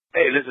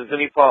this is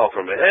Vinnie Paul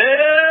from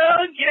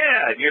Hell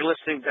Yeah, and you're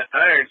listening to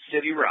Iron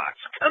City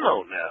Rocks. Come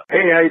on now.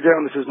 Hey, how you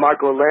doing? This is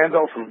Michael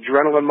Orlando from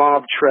Adrenaline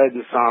Mob, Tread,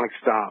 and Sonic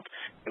Stomp.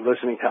 You're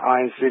listening to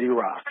Iron City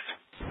Rocks.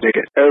 Dig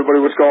it. Hey,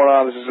 everybody, what's going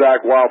on? This is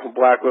Zach Wild from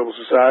Black Label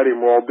Society, and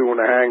we're all doing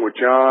a hang with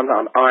John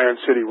on Iron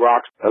City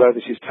Rocks. Hello,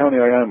 this is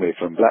Tony Iommi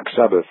from Black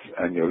Sabbath,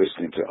 and you're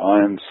listening to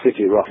Iron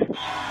City Rocks.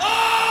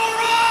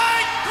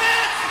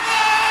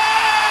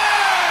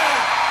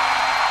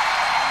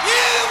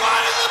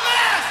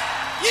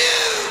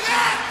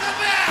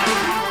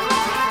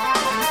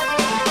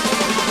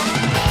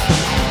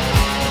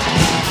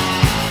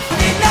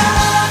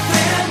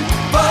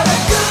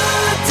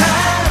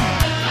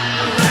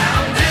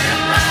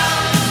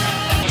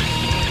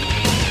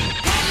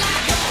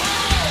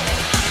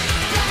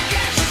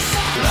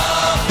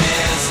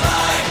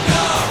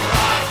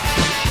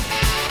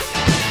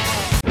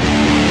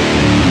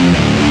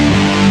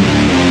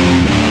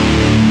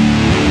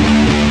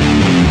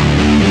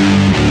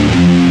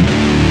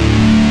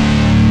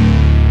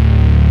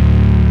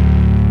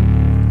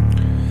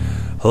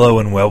 Hello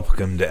and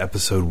welcome to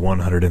episode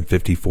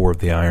 154 of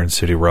the Iron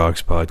City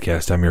Rocks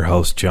podcast. I'm your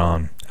host,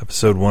 John.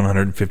 Episode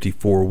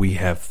 154, we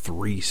have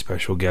three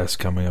special guests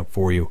coming up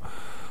for you.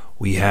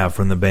 We have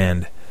from the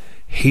band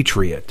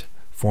Hatriot,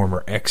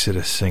 former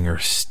Exodus singer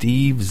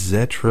Steve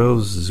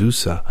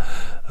Zetrozusa.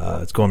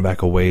 It's going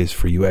back a ways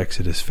for you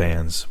Exodus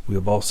fans. We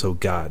have also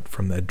got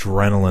from the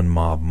Adrenaline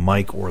Mob,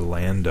 Mike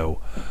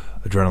Orlando.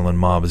 Adrenaline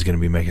Mob is going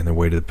to be making their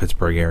way to the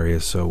Pittsburgh area,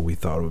 so we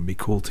thought it would be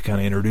cool to kind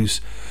of introduce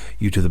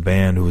you to the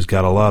band, who has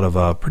got a lot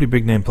of pretty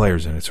big name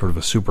players in it, sort of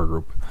a super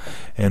group.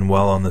 And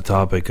while on the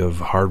topic of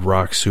hard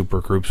rock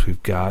super groups,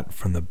 we've got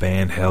from the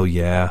band Hell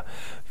Yeah,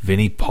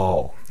 Vinnie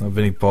Paul. Now,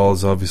 Vinnie Paul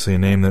is obviously a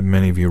name that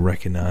many of you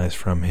recognize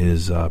from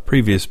his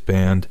previous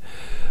band,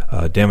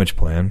 Damage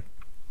Plan,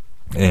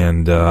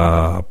 and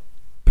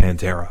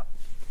Pantera.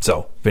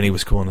 So, Vinny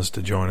was cool enough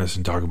to join us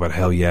and talk about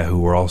Hell Yeah,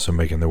 who are also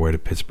making their way to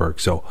Pittsburgh.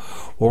 So,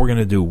 what we're going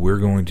to do, we're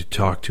going to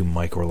talk to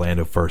Mike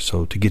Orlando first.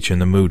 So, to get you in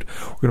the mood,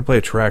 we're going to play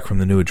a track from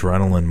the new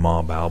Adrenaline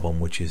Mob album,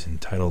 which is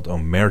entitled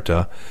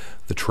Omerta.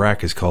 The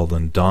track is called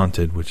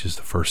Undaunted, which is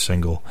the first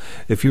single.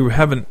 If you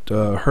haven't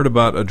heard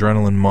about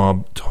Adrenaline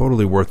Mob,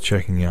 totally worth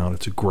checking out.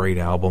 It's a great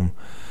album.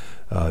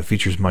 It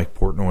features Mike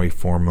Portnoy,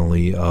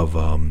 formerly of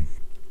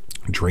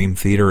Dream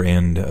Theater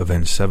and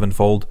Avenged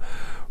Sevenfold,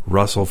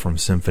 Russell from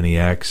Symphony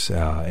X,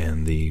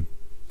 and the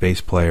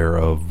bass player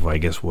of, I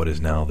guess, what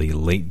is now the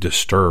late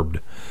Disturbed,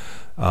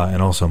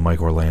 and also Mike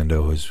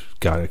Orlando, who's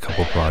got a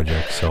couple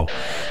projects. So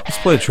let's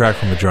play a track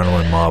from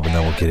Adrenaline Mob, and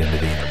then we'll get into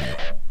the interview.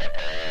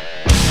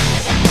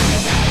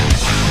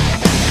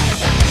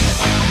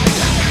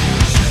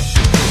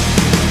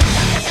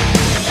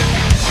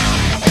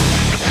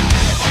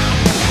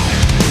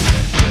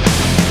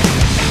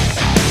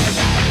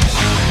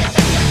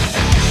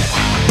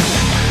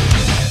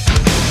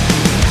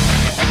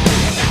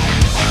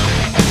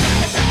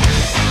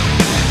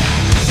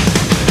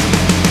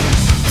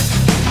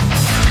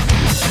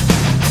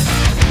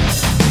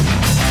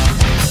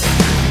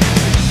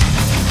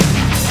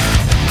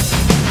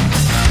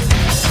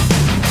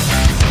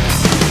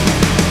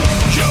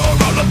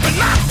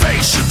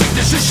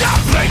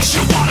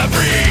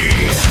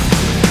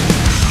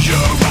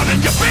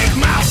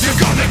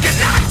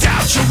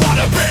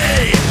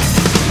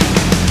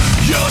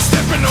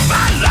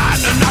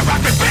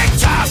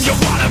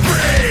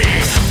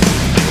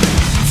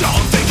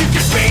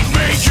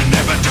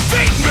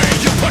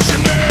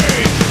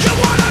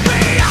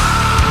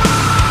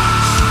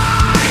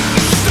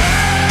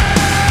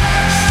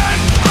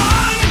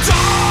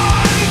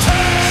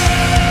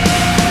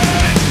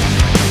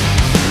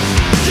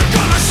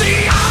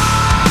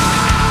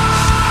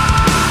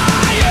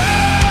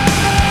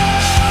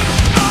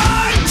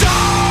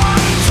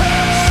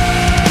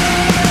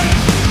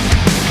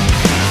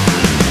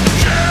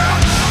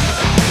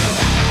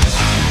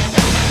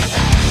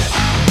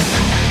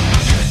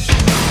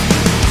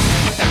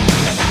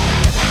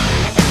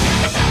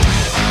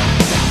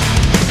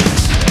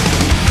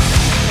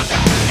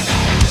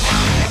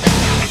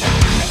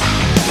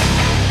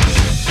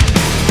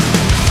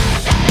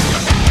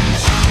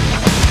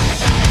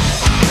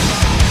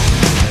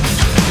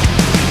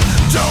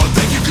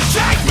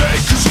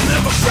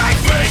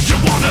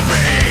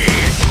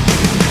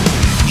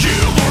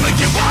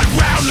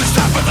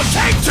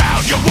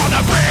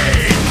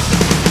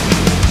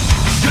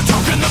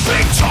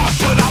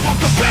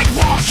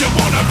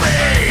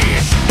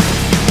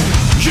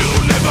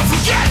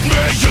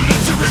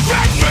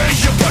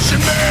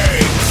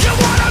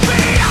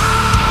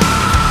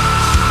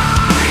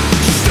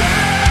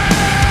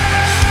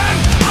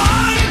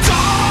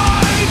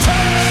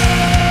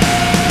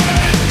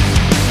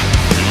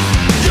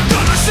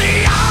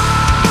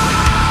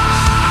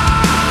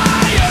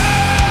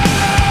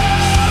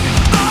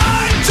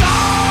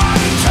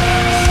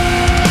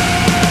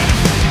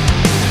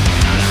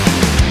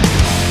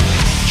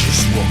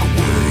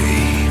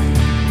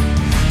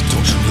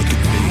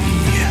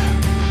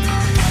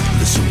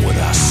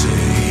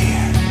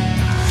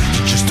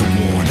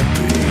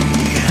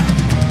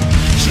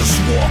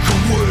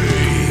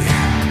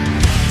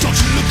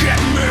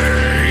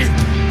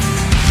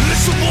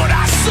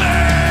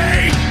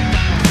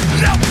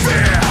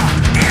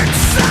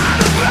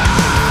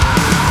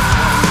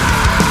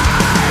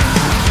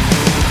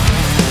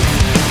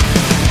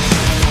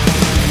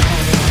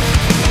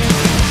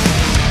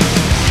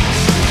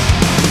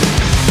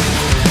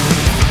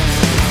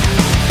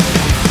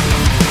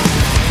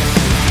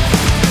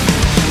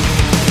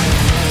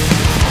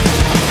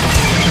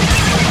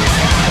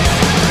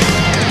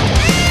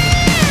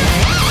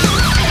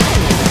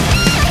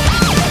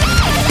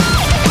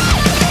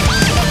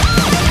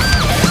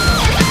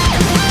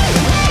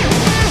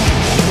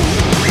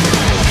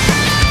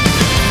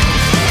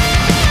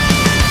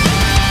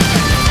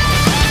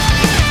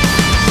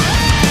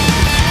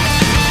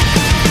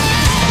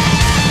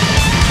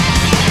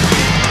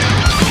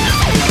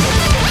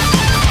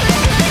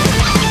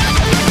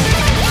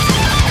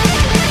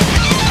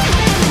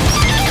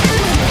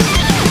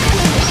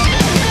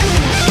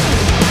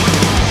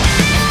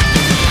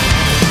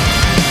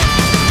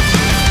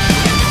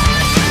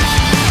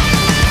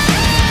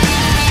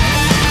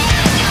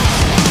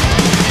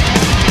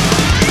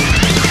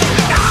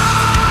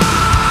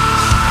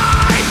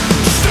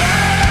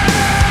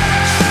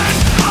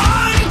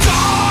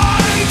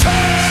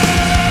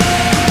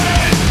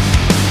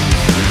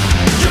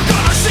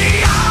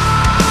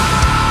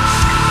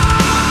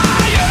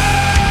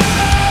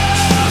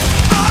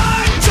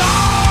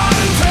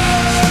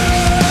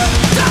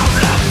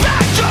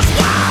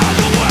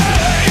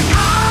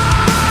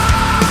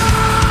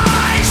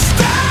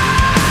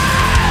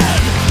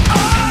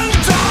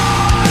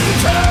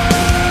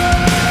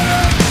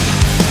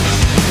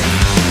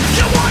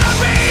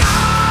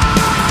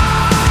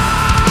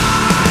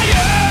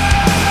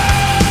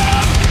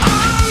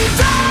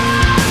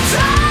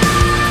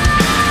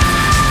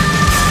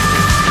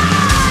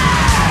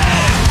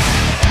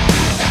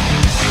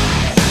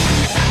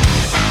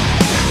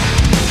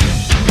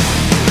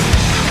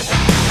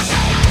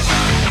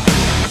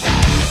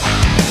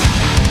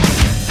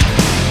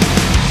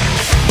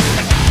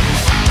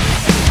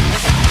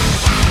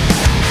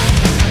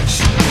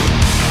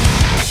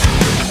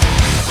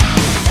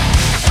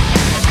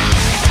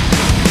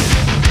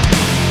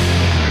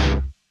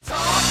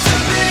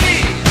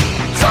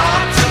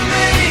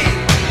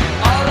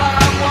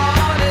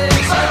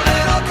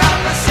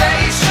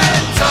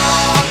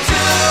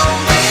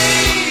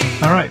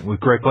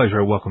 great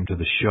pleasure. Welcome to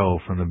the show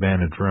from the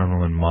band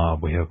Adrenaline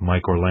Mob. We have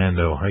Mike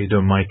Orlando. How you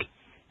doing, Mike?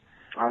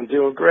 I'm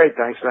doing great.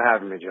 Thanks for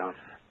having me, John.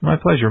 My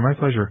pleasure.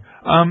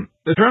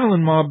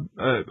 Adrenaline Mob,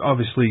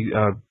 obviously,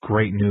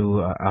 great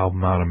new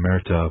album out of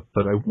Merta,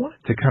 but I wanted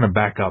to kind of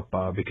back up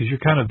because you're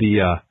kind of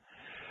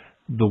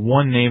the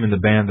one name in the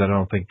band that I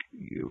don't think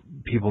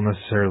people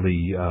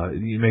necessarily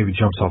maybe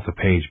jumps off the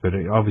page, but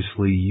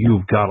obviously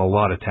you've got a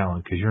lot of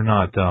talent because you're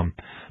not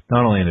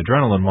only an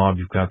Adrenaline Mob,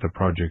 you've got the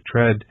Project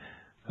Tread,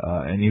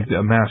 and you've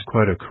amassed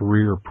quite a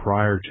career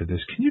prior to this.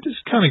 Can you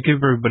just kind of give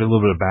everybody a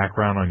little bit of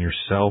background on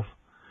yourself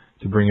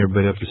to bring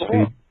everybody up to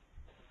speed?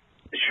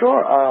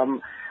 Sure.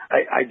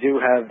 I do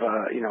have,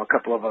 a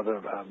couple of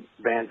other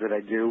bands that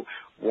I do.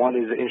 One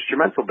is an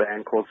instrumental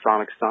band called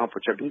Sonic Stomp,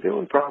 which I've been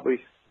doing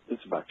probably since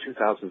about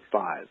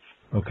 2005.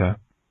 Okay.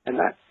 And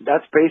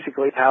that's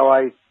basically how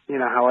I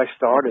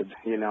started,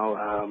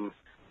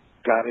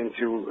 got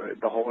into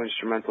the whole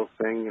instrumental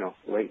thing,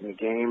 late in the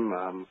game.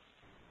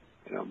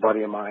 A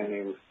buddy of mine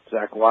named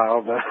Zach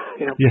Wild,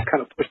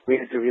 kind of pushed me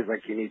into it. He's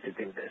like, you need to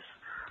do this.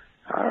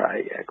 All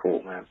right. Yeah,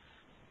 cool, man.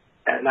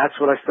 And that's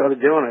what I started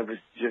doing. I was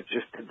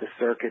just did the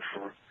circuit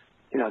for,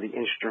 the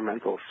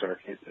instrumental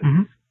circuit,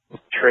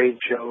 trade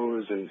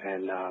shows,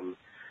 and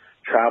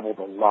traveled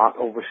a lot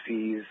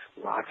overseas,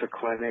 lots of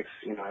clinics.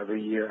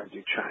 Every year I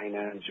do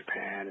China and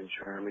Japan and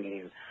Germany,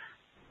 and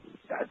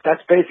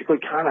that's basically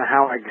kind of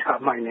how I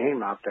got my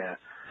name out there.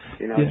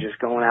 Just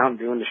going out and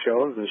doing the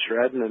shows and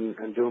shredding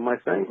and doing my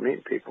thing,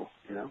 meeting people.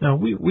 Now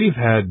we've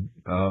had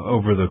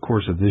over the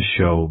course of this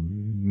show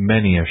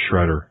many a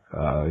shredder,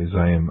 as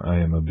I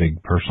am a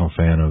big personal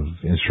fan of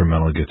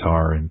instrumental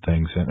guitar and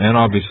things, and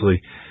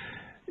obviously,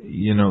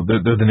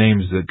 they're the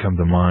names that come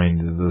to mind,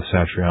 the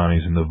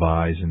Satrianis and the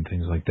Vais and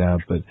things like that.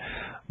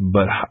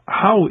 But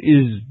how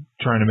is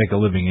trying to make a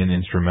living in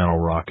instrumental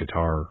rock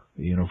guitar,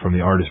 from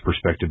the artist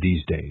perspective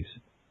these days?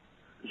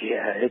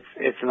 Yeah,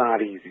 it's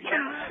not easy.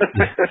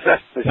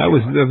 That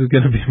was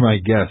going to be my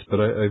guess, but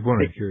I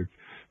wanted to hear it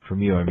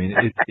from you. I mean,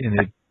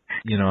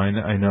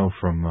 I know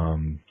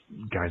from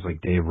guys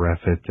like Dave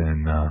Reffett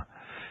and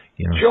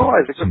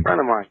Sure, he's a friend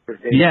of mine.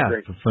 Yeah,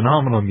 a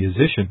phenomenal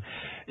musician,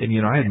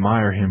 and I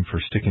admire him for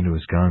sticking to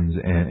his guns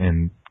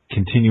and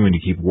continuing to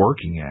keep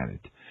working at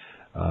it.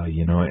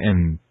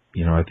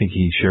 I think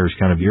he shares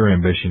kind of your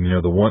ambition.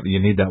 You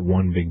need that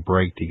one big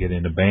break to get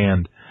into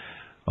band,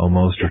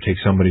 almost, or take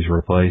somebody's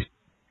replacement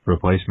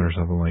or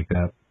something like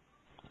that.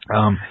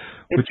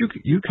 But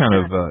you kind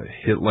of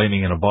hit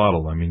lightning in a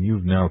bottle. I mean,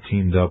 you've now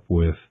teamed up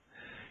with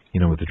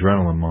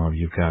Adrenaline Mob.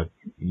 You've got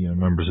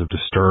members of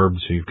Disturbed,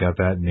 so you've got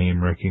that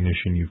name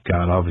recognition. You've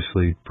got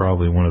obviously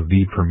probably one of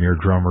the premier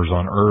drummers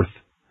on earth.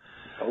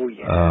 Oh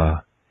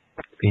yeah.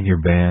 In your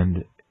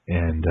band,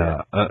 and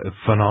a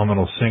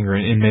phenomenal singer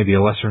in maybe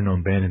a lesser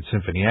known band in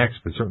Symphony X,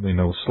 but certainly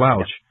no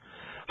slouch.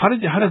 How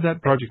did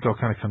that project all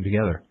kind of come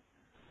together?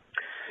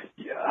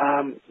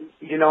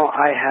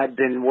 I had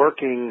been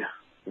working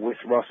with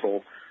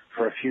Russell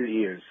for a few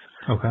years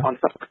on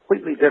something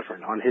completely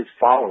different, on his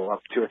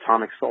follow-up to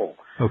Atomic Soul.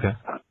 Okay.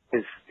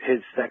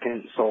 His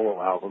second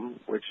solo album,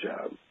 which,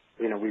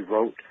 we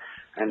wrote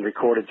and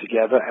recorded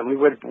together, and we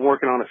had been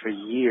working on it for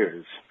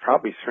years,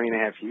 probably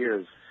 3.5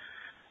 years.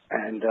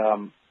 And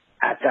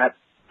at that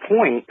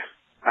point,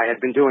 I had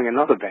been doing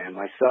another band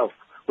myself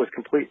with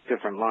complete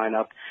different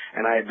lineup,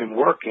 and I had been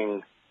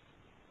working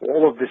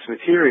all of this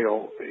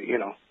material,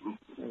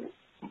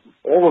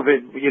 all of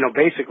it,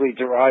 basically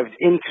derived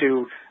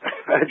into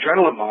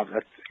Adrenaline Mob,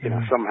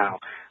 somehow.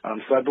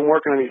 So I've been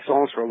working on these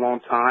songs for a long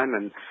time,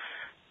 and,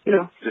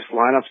 just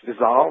lineups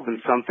dissolve,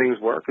 and some things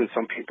work, and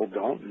some people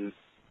don't, and,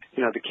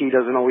 the key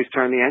doesn't always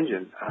turn the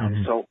engine.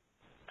 So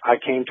I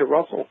came to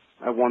Russell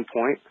at one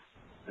point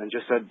and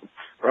just said,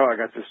 bro, I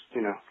got this,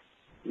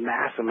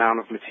 mass amount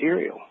of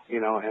material,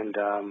 and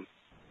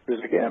he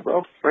was like, yeah,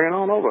 bro, bring it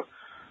on over.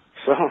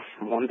 So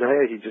one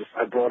day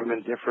I brought him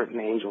in Different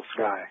and Angel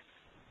Sky.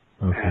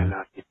 Okay. And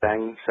he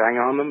sang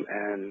on them,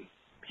 and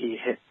he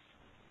hit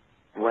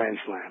Grand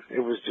Slam. It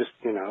was just,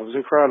 it was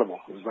incredible.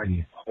 It was like,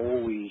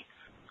 holy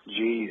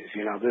geez,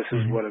 this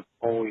is what I've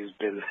always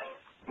been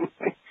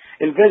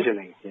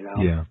envisioning,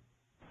 Yeah.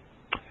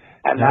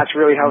 And that's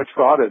really how it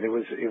started. It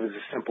was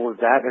as simple as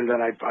that. And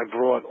then I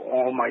brought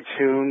all my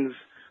tunes,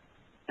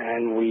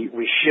 and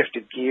we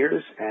shifted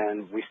gears,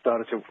 and we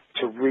started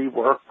to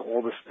rework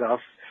all the stuff.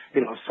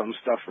 Some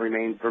stuff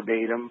remained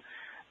verbatim.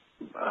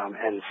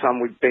 And some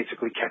we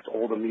basically kept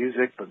all the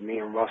music, but me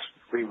and Russ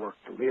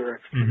reworked the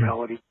lyrics, the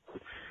melody,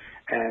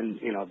 and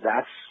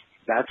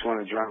that's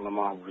when Adrenaline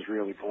Mob was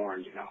really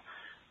born.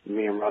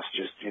 Me and Russ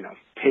just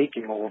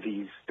taking all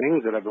these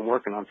things that I've been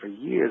working on for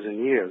years and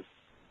years,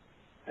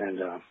 and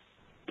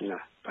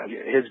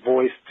his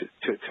voice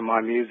to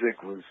my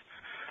music was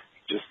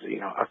just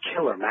a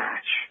killer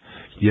match.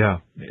 Yeah,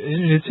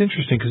 and it's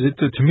interesting because it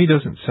to me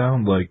doesn't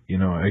sound like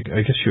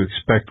I guess you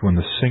expect when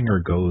the singer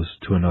goes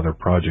to another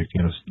project,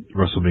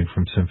 Russell being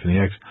from Symphony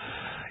X,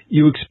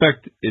 you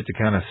expect it to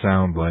kind of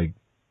sound like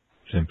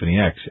Symphony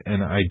X,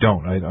 and I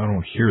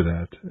don't hear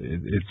that.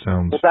 It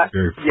sounds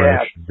very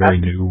fresh, very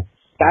new.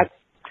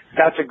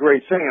 that's a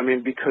great thing. I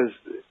mean, because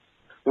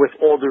with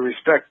all due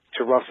respect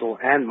to Russell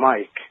and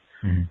Mike,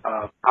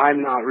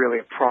 I'm not really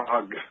a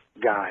prog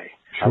guy.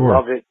 Sure. I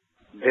love it.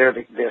 They're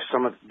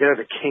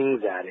the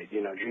kings at it.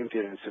 You know, Dream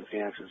Theater and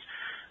Symphony X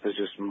is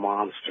just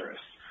monstrous.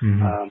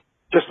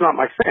 Just not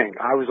my thing.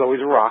 I was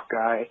always a rock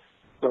guy,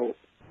 so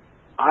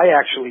I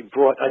actually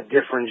brought a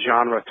different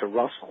genre to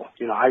Russell.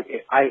 You know,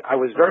 I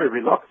was very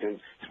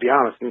reluctant, to be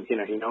honest. You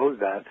know, he knows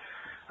that.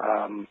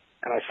 And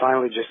I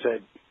finally just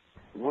said,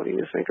 "What do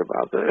you think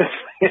about this?"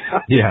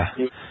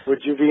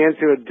 Would you be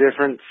into a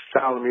different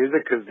style of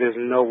music? Because there's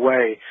no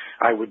way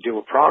I would do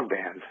a prog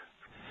band.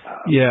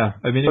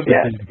 I mean,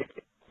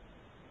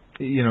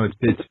 you know,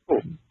 it's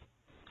cool.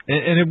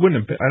 And it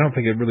wouldn't have, I don't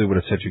think it really would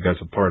have set you guys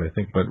apart. I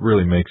think what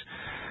really makes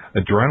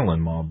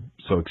Adrenaline Mob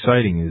so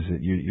exciting is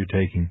that you're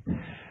taking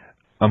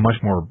a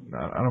much more,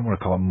 I don't want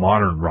to call it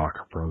modern rock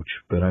approach,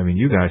 but I mean,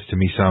 you guys to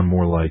me sound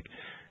more like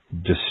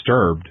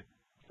Disturbed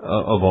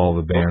of all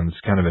the bands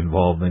kind of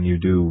involved than you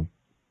do,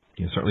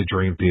 you know, certainly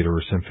Dream Theater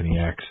or Symphony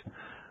X.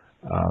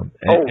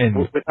 And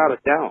without a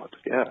doubt,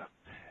 yeah.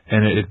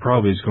 And it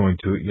probably is going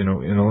to, you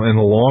know, in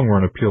the long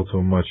run appeal to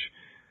a much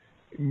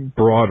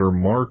broader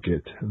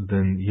market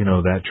than, you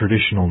know, that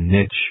traditional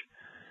niche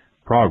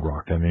prog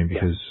rock. I mean,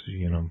 because,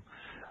 you know,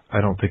 I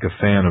don't think a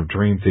fan of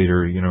Dream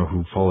Theater, you know,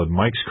 who followed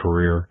Mike's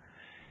career,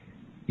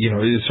 you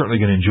know, is certainly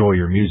going to enjoy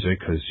your music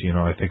because, you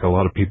know, I think a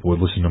lot of people would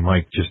listen to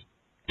Mike just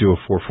do a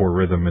 4/4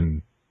 rhythm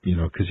and, you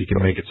know, because he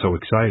can make it so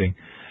exciting.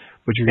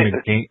 But you're going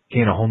to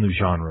gain a whole new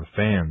genre of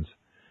fans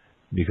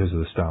because of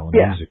the style of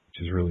music,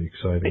 which is really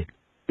exciting.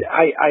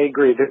 I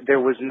agree. There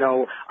was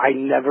I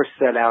never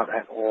set out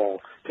at all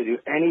to do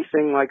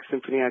anything like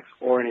Symphony X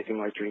or anything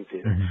like Dream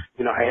Theater.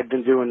 You know, I had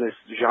been doing this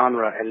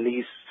genre and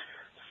these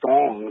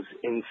songs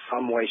in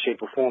some way,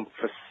 shape, or form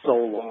for so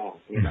long,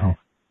 you know.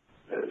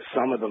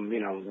 Some of them, you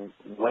know,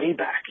 way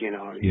back, you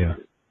know,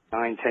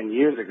 9-10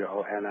 years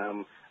ago. And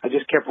I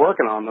just kept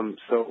working on them.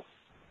 So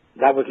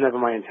that was never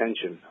my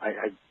intention.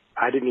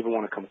 I didn't even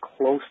want to come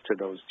close to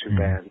those two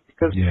bands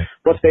because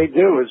what they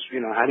do is, you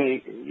know,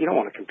 you don't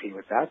want to compete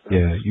with that. Though.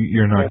 Yeah,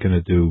 you're not going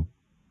to do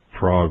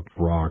prog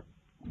rock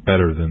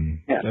better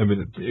than. I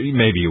mean,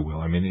 maybe you will.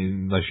 I mean,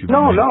 unless you.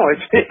 No.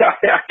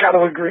 I got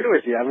to agree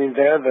with you. I mean,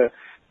 they're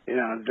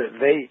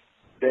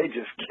they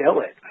just kill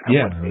it.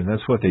 I mean,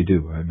 that's what they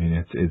do. I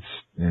mean, it's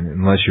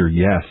unless you're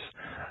Yes,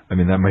 I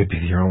mean that might be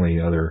your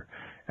only other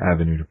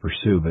avenue to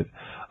pursue. But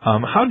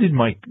how did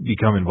Mike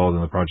become involved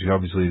in the project?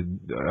 Obviously,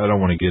 I don't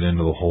want to get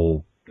into the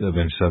whole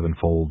Avenged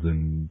Sevenfold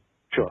and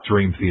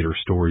Dream Theater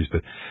stories,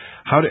 but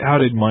how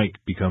did Mike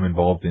become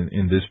involved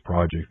in this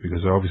project?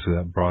 Because obviously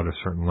that brought a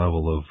certain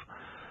level of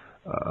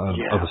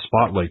a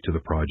spotlight to the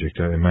project.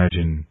 I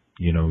imagine,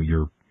 you know,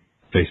 your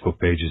Facebook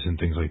pages and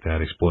things like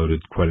that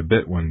exploded quite a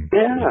bit when he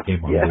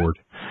came on board.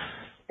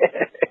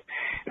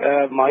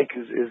 Mike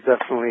is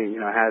definitely, you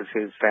know, has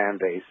his fan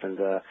base, and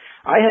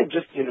I had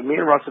just, you know, me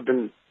and Russ have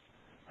been,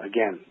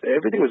 again,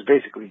 everything was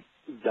basically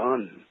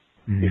done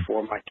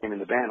before Mike came in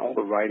the band. All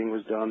the writing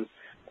was done,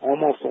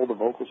 almost all the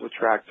vocals were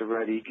tracked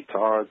already,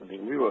 guitars. I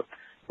mean, we were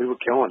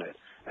killing it,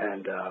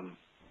 and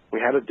we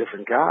had a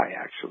different guy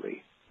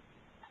actually.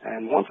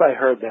 And once I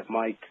heard that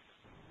Mike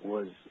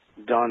was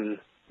done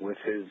with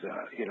his,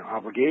 you know,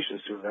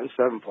 obligations to Avenged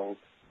Sevenfold,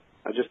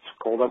 I just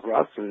called up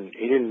Russ, and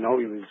he didn't know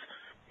he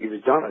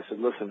was done. I said,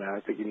 "Listen, man, I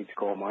think you need to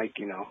call Mike."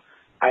 You know,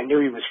 I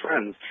knew he was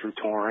friends through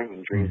touring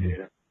and Dream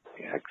Theater,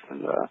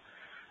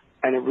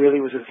 and it really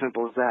was as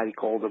simple as that. He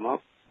called him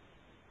up,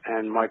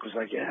 and Mike was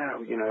like, "Yeah,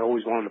 you know, I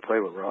always wanted to play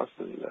with Russ,"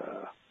 and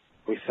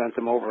we sent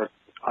him over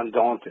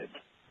undaunted.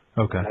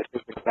 Okay. And I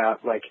think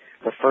about like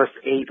the first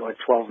 8 or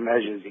 12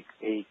 measures,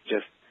 he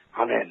just,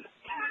 I'm in.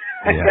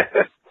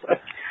 Yeah.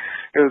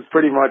 It was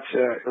pretty much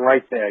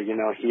right there. You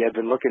know, he had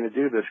been looking to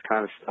do this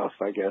kind of stuff,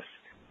 I guess.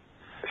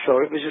 So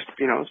it was just,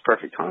 you know, it was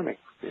perfect timing.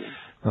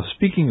 Now,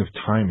 speaking of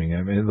timing,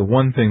 I mean, the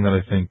one thing that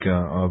I think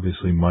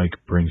obviously Mike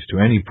brings to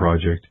any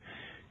project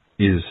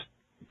is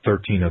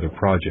 13 other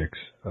projects.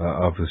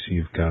 Obviously,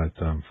 you've got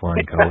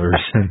Flying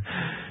Colors and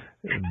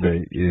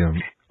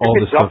all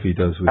the stuff he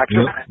does with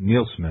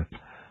Neil Smith.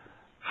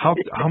 How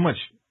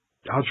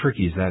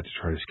tricky is that to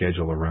try to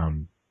schedule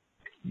around?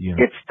 You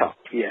know? It's tough,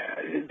 yeah.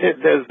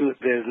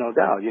 There's no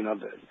doubt, you know.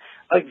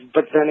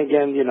 But then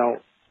again, you know,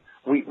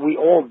 we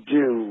all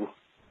do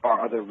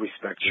our other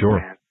respective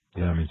bands.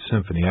 Yeah, I mean,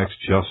 Symphony X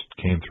just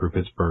came through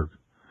Pittsburgh.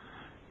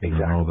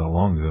 Exactly. Not that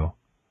long ago.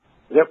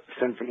 Yep,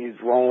 Symphony's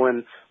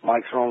rolling.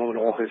 Mike's rolling with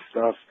all his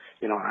stuff.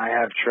 You know, I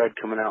have Tread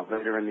coming out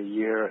later in the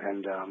year,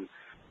 and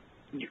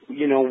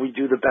you know, we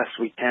do the best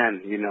we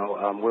can. You know,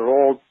 we're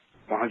all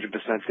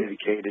 100%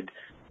 dedicated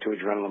to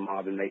Adrenaline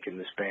Mob and making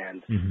this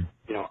band. You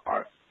know,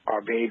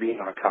 our baby,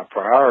 our top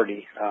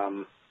priority.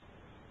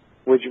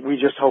 We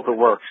just hope it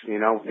works. You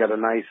know, we got a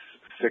nice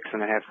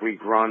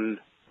 6.5-week run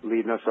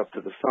leading us up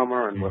to the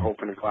summer, and we're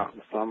hoping to go out in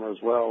the summer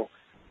as well.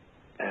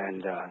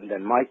 And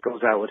then Mike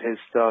goes out with his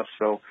stuff.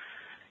 So,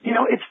 you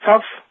know, it's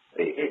tough.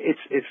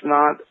 It's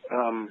not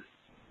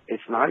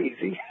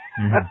easy.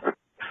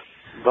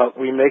 but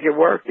we make it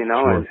work, you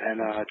know, Sure.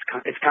 and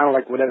it's kind of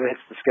like whatever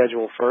hits the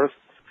schedule first.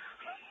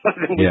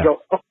 Then we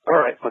go, oh, all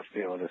right, let's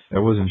deal with this. I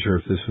wasn't sure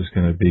if this was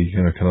going to be,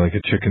 kind of like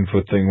a chicken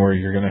foot thing where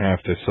you're going to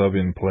have to sub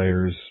in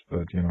players,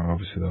 but,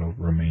 obviously that'll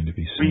remain to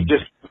be seen.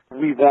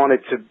 We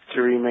wanted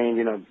to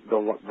remain, the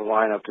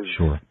lineup is,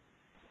 sure.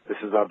 This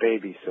is our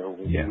baby, so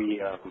yeah.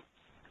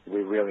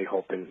 we're really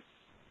hoping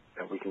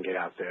that we can get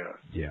out there.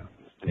 Yeah.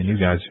 And you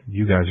guys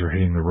are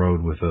hitting the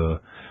road with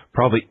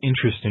probably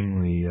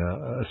interestingly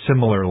a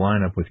similar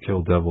lineup with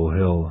Kill Devil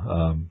Hill.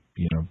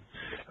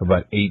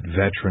 About 8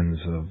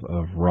 veterans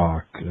of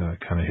rock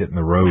kind of hitting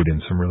the road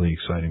in some really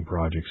exciting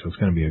projects. So it's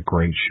going to be a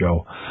great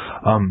show.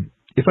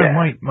 If I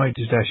might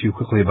just ask you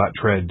quickly about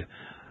Tread,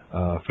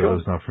 for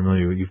those not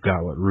familiar, you've got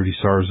Rudy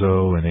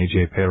Sarzo and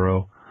AJ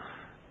Pero.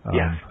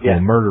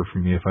 Will murder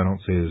from me if I don't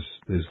say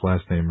his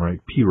last name right.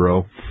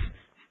 Pero.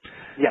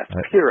 Yes,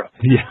 Pero.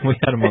 Yeah, we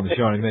had him on the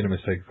show, and I made a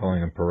mistake of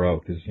calling him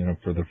Perot because,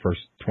 for the first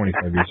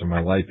 25 years of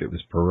my life, it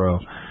was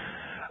Perot.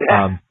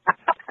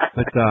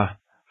 But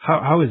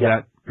how is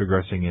that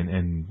progressing,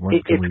 and when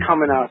it's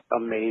coming out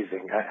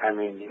amazing. I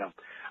mean,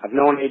 I've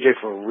known AJ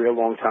for a real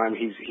long time.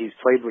 He's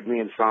played with me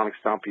in Sonic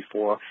Stomp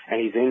before,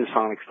 and he's in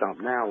Sonic Stomp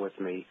now with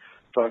me.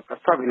 So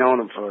I've probably known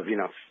him for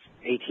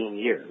 18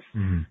 years.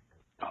 Mm-hmm.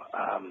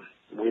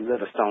 We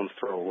live a stone's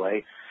throw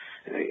away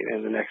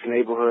in the next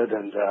neighborhood,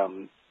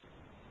 and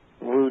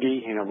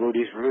Rudy,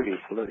 Rudy's Rudy,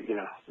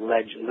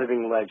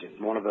 living legend,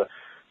 one of the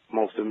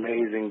most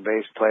amazing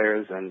bass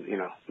players, and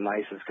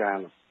nicest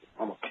guy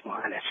on the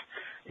planet.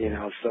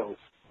 So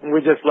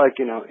we just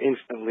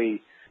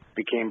instantly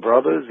became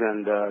brothers,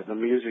 and the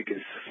music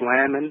is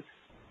slamming,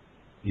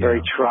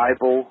 very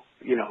tribal,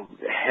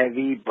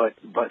 heavy, but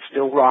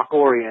still rock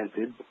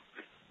oriented.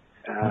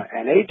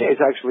 And AJ is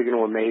actually going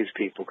to amaze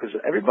people because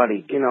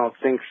everybody,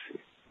 thinks,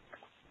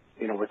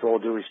 with all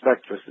due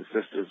respect for his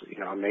sisters,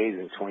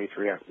 amazing,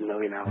 23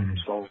 million albums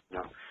sold,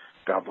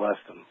 God bless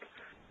them.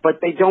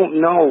 But they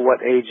don't know what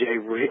AJ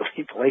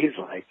really plays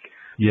like.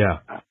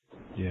 Yeah.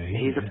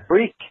 He's a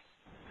freak.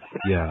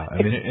 Yeah,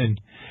 I mean,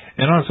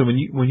 and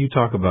honestly, when you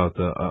talk about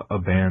a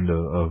band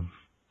of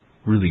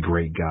really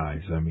great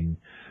guys, I mean,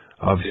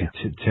 obviously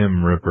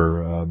Tim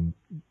Ripper,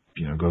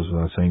 goes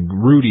without saying.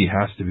 Rudy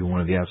has to be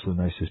one of the absolute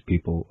nicest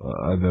people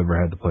I've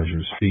ever had the pleasure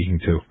of speaking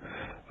to.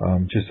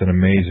 Just an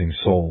amazing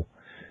soul.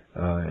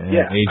 And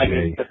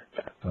AJ,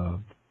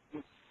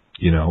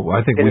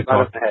 I think we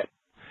talked.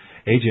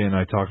 AJ and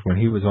I talked when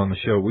he was on the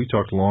show. We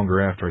talked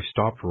longer after I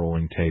stopped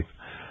rolling tape.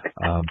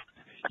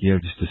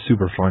 Just a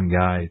super fun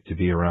guy to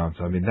be around.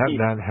 So, I mean,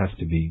 that has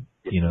to be,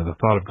 the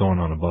thought of going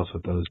on a bus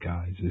with those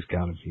guys has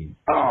got to be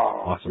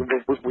awesome.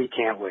 We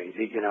can't wait.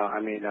 I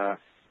mean,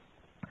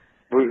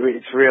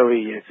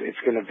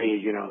 it's going to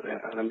be,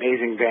 an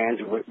amazing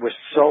band. We're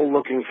so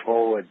looking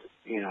forward,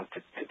 to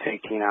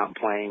taking out and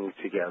playing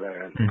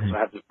together. And we're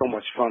having so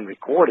much fun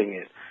recording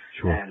it.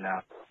 Sure. And,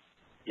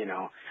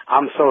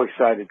 I'm so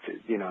excited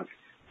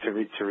to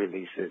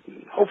release it.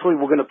 And hopefully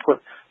we're going to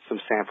put some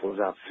samples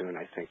out soon,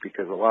 I think,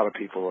 because a lot of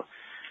people,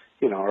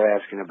 are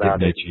asking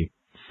about it.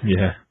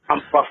 Yeah.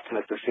 I'm busting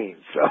at the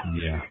seams, so.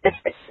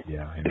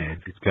 Yeah, I know.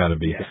 It's gotta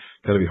be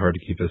hard to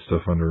keep that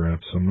stuff under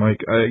wraps. So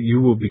Mike,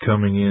 you will be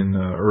coming in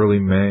early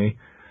May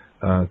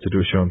to do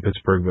a show in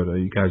Pittsburgh, but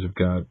you guys have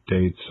got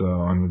dates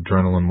on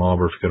Adrenaline Mob,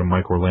 or if you go to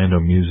Mike Orlando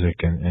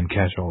Music and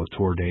catch all the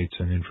tour dates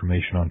and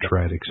information on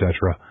Tread,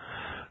 etc.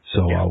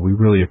 So we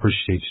really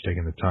appreciate you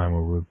taking the time.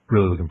 We're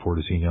really looking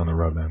forward to seeing you on the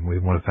road, man. We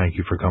want to thank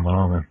you for coming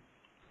on, man.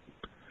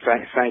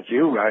 Thank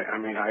you.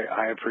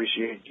 I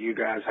appreciate you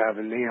guys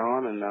having me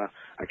on, and I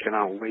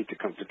cannot wait to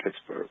come to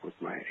Pittsburgh with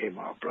my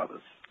A-Mob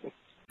brothers.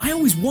 I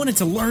always wanted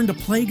to learn to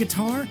play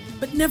guitar,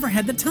 but never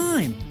had the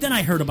time. Then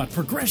I heard about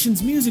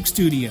Progressions Music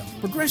Studio.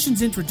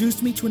 Progressions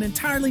introduced me to an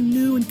entirely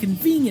new and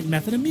convenient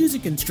method of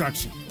music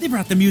instruction. They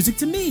brought the music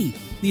to me.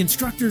 The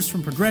instructors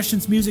from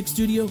Progressions Music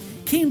Studio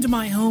came to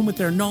my home with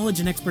their knowledge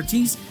and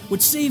expertise,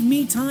 which saved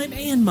me time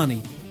and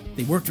money.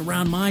 They worked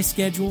around my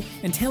schedule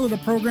and tailored a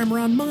program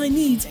around my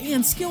needs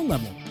and skill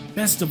level.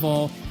 Best of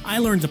all, I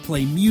learned to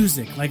play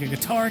music like a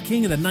guitar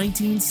king of the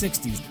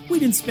 1960s. We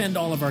didn't spend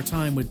all of our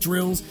time with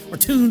drills or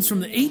tunes from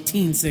the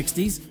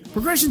 1860s.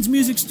 Progressions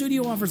Music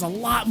Studio offers a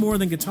lot more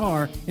than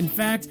guitar. In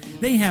fact,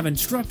 they have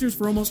instructors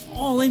for almost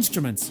all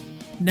instruments.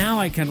 Now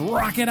I can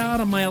rock it out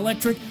on my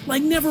electric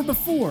like never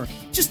before.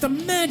 Just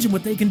imagine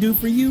what they can do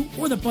for you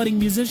or the budding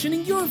musician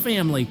in your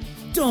family.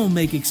 Don't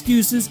make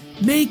excuses,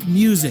 make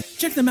music.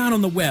 Check them out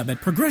on the web at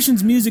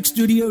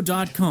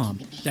progressionsmusicstudio.com.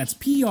 That's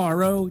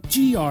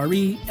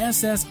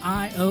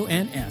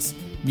PROGRESSIONS,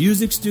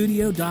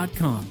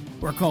 musicstudio.com,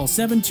 or call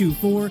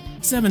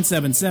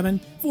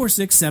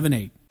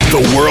 724-777-4678.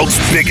 The world's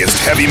biggest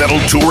heavy metal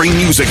touring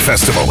music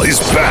festival is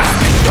back.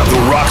 The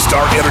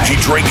Rockstar Energy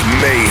Drink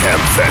Mayhem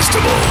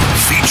Festival,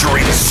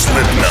 featuring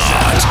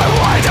Slipknot,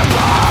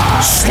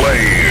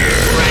 Slayer,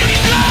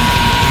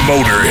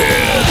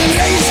 Motorhead,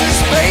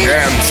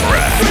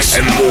 Anthrax,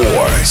 and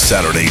more.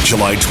 Saturday,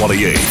 July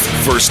 28th,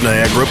 First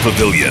Niagara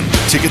Pavilion.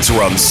 Tickets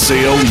are on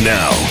sale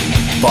now.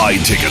 Buy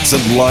tickets at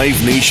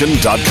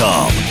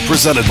livenation.com.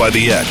 Presented by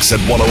the X at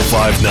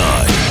 1059.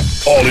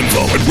 All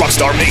info at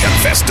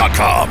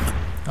rockstarmayhemfest.com.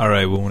 All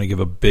right, we want to give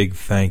a big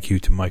thank you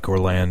to Mike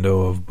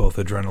Orlando of both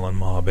Adrenaline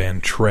Mob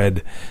and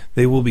Tread.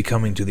 They will be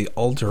coming to the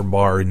Altar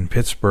Bar in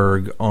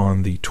Pittsburgh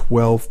on the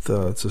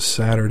 12th. It's a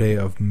Saturday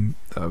of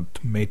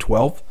May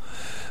 12th.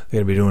 They're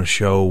going to be doing a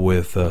show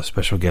with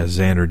special guest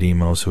Xander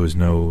Demos, who is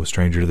no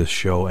stranger to this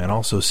show, and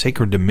also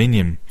Sacred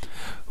Dominion,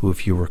 who,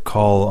 if you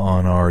recall,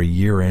 on our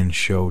year-end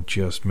show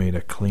just made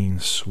a clean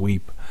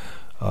sweep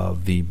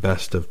of the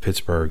best of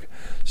Pittsburgh.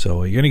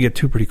 So you're going to get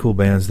two pretty cool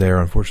bands there.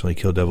 Unfortunately,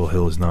 Kill Devil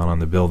Hill is not on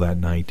the bill that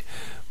night,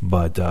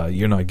 but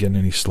you're not getting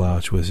any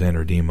slouch with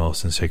Xander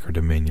Demos and Sacred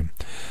Dominion.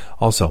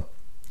 Also,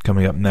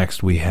 coming up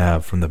next, we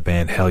have from the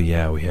band Hell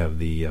Yeah, we have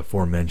the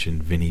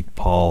aforementioned Vinnie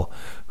Paul,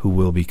 who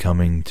will be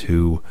coming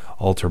to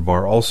Altar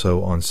Bar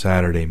also on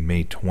Saturday,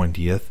 May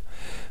 20th.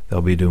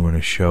 They'll be doing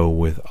a show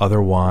with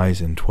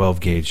Otherwise and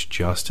 12 Gauge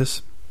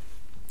Justice.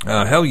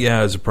 Hell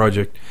Yeah is a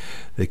project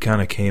that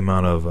kind of came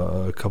out of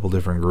a couple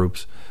different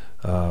groups.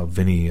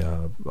 Vinny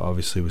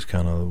obviously was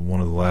kind of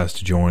one of the last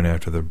to join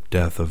after the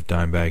death of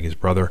Dimebag, his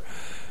brother.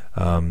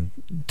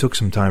 Took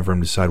some time for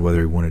him to decide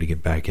whether he wanted to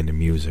get back into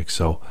music.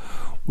 So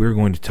we're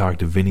going to talk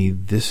to Vinny.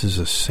 This is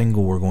a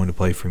single we're going to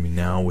play for you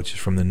now, which is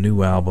from the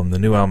new album. The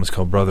new album is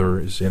called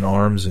Brothers in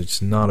Arms.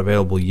 It's not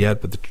available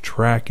yet, but the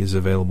track is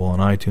available on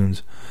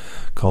iTunes,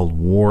 called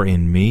War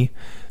in Me.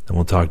 Then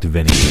we'll talk to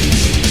Vinny.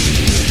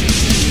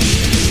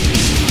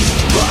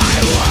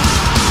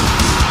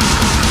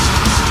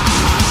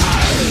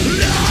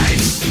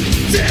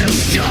 Too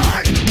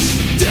short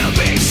to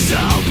be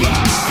sober,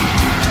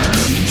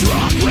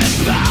 drunk with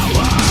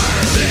power.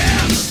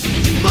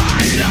 If my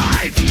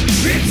life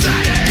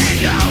inside it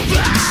ain't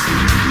over,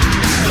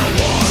 the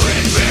war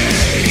in me.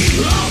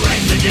 I'll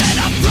raise the dead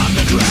up from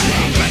the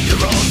grave, break the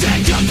rules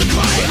and jump the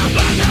clay. I'll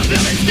burn the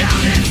village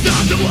down and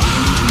start the war.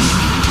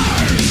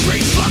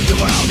 Bring fuck the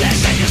world and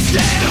make a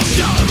stand. No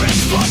tolerance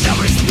for no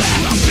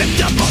respect. I'll pick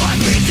up all my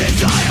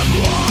pieces I have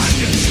won.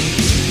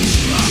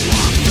 I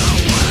walked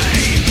away.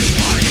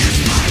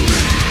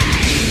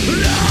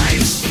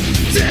 Life's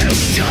too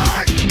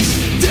short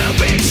to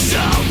be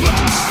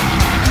sober,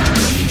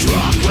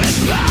 drunk with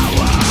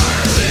power.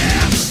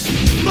 If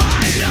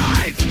my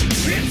life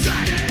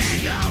inside it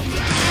ain't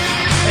over,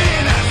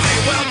 and I say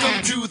welcome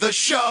to the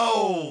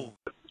show.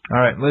 All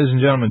right, ladies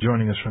and gentlemen,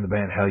 joining us from the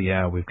band Hell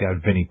Yeah, we've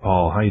got Vinnie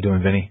Paul. How you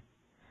doing, Vinny?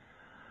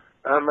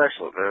 I'm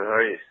excellent, man. How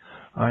are you?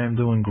 I am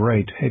doing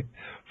great. Hey,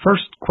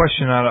 first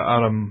question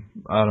out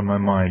of my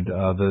mind.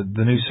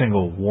 The new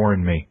single War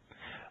in Me.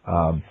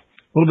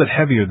 A little bit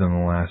heavier than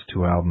the last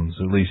two albums,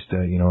 at least,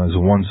 as a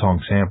one-song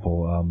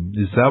sample.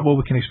 Is that what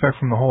we can expect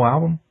from the whole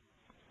album?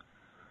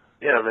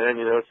 Yeah, man,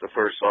 it's the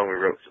first song we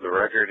wrote for the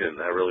record,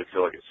 and I really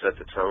feel like it set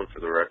the tone for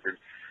the record.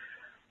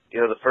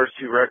 The first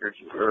two records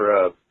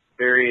were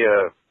very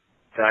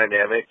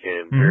dynamic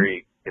and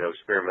very,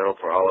 experimental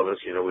for all of us.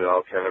 We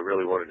all kind of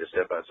really wanted to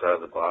step outside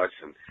of the box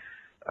and,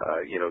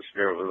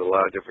 experiment with a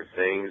lot of different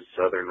things,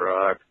 southern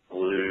rock,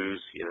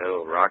 blues,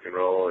 rock and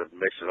roll, and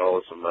mix it all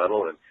with some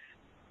metal. And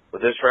with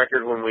this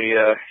record, when we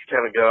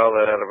kind of got all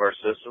that out of our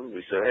system,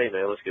 we said, hey,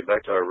 man, let's get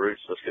back to our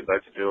roots. Let's get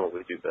back to doing what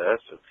we do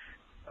best. And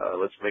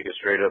let's make a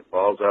straight-up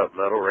balls-out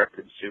metal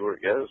record and see where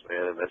it goes,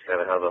 man. And that's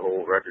kind of how the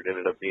whole record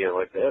ended up being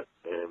like that.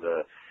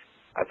 And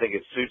I think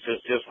it suits us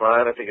just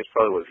fine. I think it's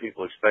probably what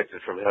people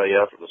expected from Hell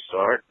Yeah from the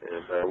start.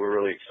 And we're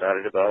really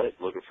excited about it.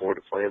 Looking forward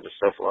to playing the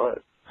stuff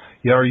live.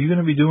 Yeah, are you going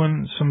to be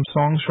doing some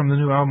songs from the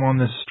new album on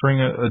this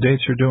string of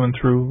dates you're doing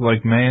through,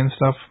 like May and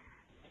stuff?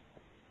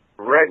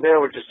 Right now,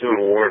 we're just doing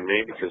War in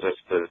Me because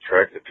that's the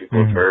track that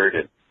people have heard.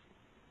 And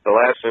the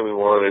last thing we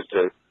want is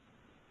to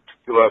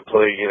go out and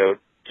play,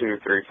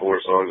 2, 3, 4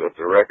 songs off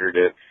the record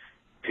that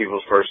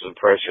people's first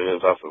impression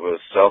is off of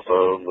a cell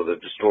phone with a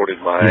distorted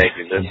mic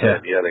and this,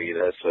 that, and the other,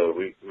 So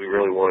we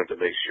really wanted to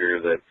make sure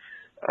that,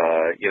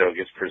 it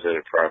gets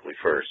presented properly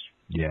first.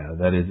 Yeah,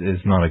 that is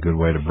not a good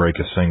way to break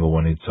a single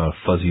when it's a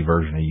fuzzy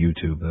version of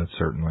YouTube. That's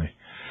certainly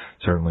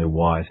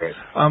wise. Right.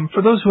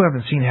 For those who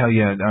haven't seen Hell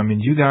Yeah,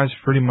 do you guys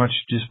pretty much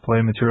just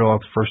play material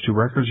off the first two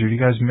records, or do you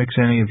guys mix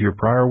any of your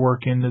prior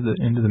work into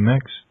the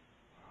mix?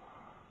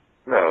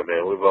 No,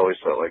 man, we've always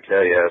felt like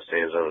Hell Yeah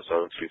stands on its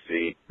own 2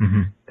 feet.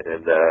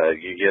 And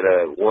you get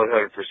a 100%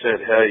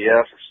 Hell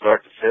Yeah from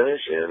start to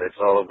finish, and it's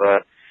all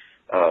about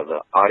the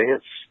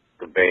audience,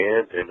 the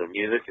band, and the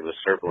music, and the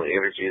circle of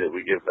energy that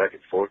we give back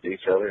and forth to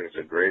each other. It's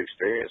a great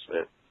experience,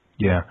 man.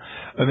 Yeah.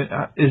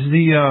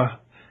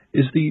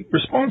 Is the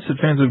response that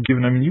fans have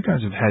given, you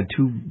guys have had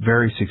 2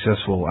 very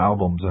successful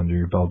albums under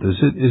your belt. Is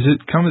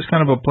it come as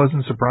kind of a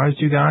pleasant surprise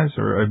to you guys,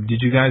 or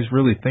did you guys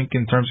really think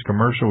in terms of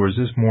commercial, or is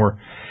this more,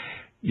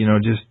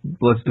 just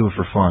let's do it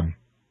for fun?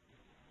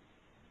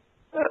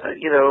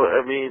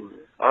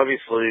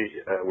 Obviously,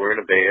 we're in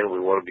a band, we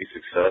want to be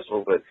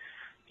successful, but,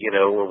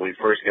 when we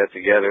first got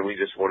together, we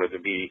just wanted to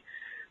be,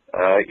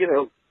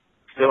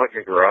 feel like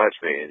a garage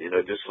band,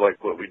 just like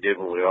what we did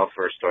when we all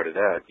first started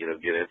out, get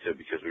into it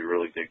because we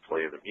really dig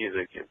playing the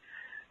music. And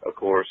of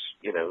course,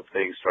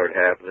 things start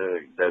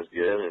happening. It does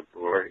good, and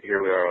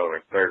here we are on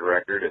our third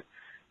record, and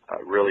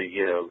really,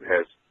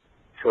 has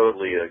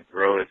totally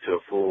grown into a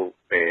full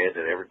band,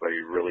 and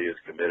everybody really is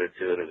committed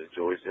to it and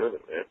enjoys doing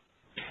it, man.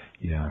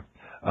 Yeah.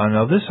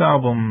 Now this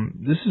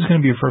album, this is going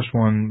to be your first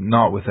one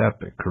not with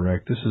Epic,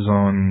 correct? This is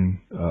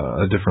on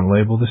a different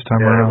label this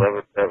time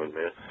around? 11-7,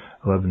 man.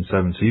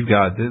 11-7. So you've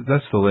got,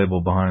 that's the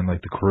label behind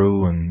like The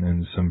Crew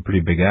and some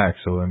pretty big acts.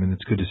 So, I mean,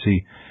 it's good to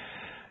see,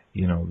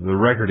 the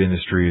record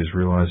industry is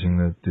realizing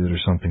that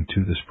there's something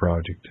to this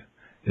project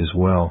as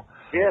well.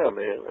 Yeah,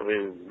 man. I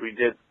mean, we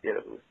did, I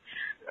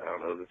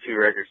don't know, the two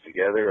records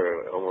together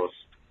are almost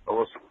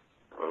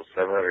 700,000,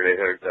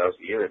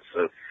 800,000 units.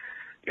 So,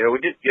 we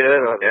did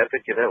good on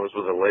Epic, and that was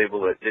with a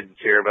label that didn't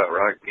care about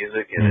rock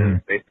music and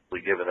has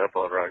basically given up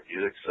on rock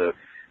music. So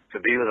to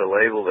be with a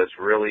label that's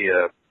really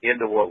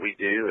into what we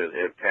do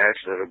and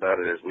passionate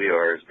about it as we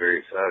are is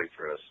very exciting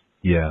for us.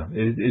 Yeah,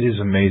 it is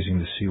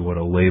amazing to see what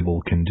a label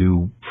can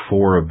do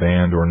for a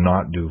band or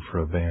not do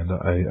for a band.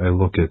 I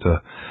look at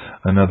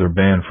another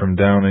band from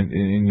down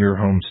in your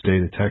home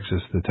state of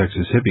Texas, the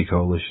Texas Hippie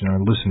Coalition.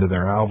 I listen to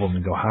their album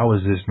and go, how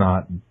is this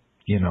not,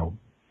 in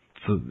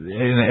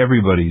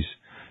everybody's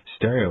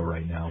stereo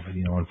right now? But,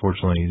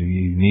 unfortunately,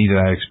 you need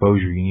that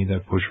exposure. You need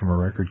that push from a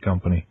record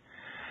company.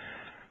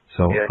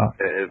 So yeah,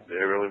 it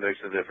really makes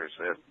a difference,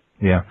 man.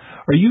 Yeah.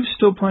 Are you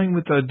still playing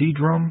with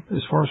D-Drum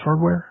as far as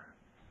hardware?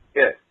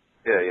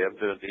 Yeah, I'm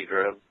doing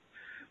D-Drum.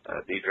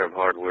 D-Drum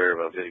hardware,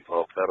 my Vinnie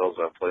Paul pedals.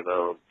 I play my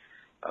own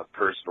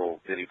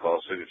personal Vinnie Paul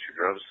signature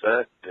drum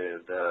set,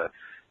 and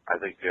I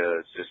think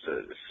it's just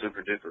a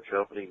super-duper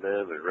company,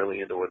 man. They're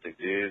really into what they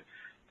do,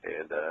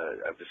 and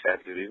I'm just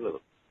happy to be with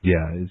them.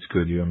 Yeah, it's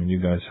good.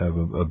 You guys have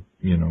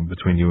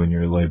between you and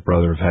your late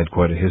brother have had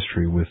quite a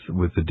history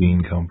with the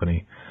Dean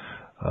Company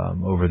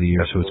over the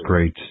years. Absolutely. So it's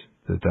great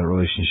that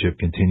relationship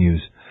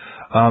continues.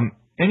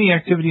 Any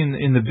activity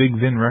in the Big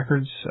Vin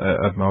Records?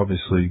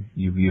 Obviously,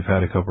 you've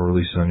had a couple of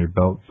releases on your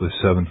belt with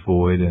Seventh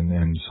Void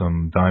and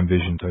some Dime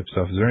Vision type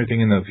stuff. Is there anything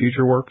in the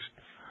future works?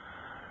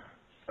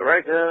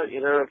 Right now,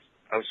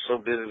 I'm so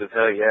busy to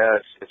tell you,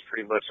 it's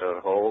pretty much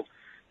on hold.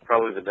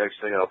 Probably the next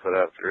thing I'll put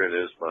out through it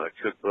is my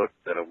cookbook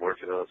that I'm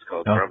working on. It's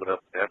called Drumming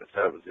Up the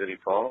Appetite with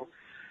Vinnie Paul.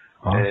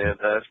 Awesome. And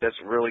it's got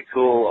some really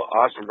cool,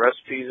 awesome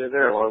recipes in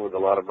there, along with a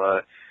lot of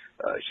my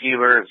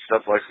humor and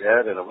stuff like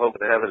that. And I'm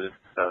hoping to have it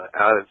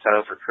out in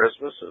time for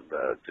Christmas. And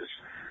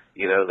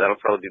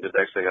that'll probably be the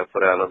next thing I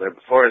put out on there.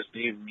 But as far as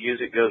new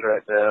music goes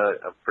right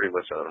now, I'm pretty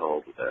much on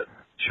hold with that.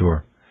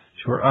 Sure.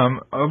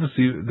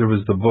 Obviously, there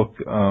was the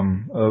book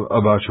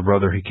about your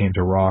brother. He came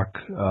to rock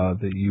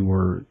that you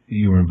were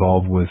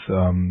involved with.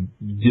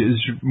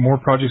 Is more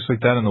projects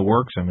like that in the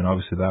works?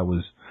 Obviously that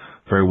was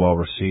very well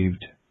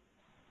received.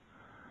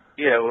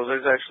 Yeah, well,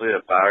 there's actually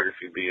a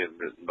biography being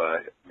written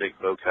by Nick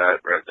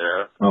Bokeit right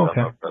now about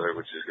my brother,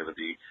 which is going to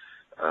be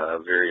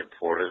very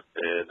important.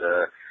 And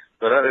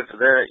but other than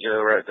that,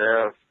 right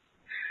now,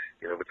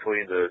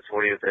 between the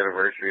 20th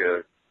anniversary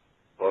of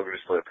Vulgar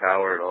Display of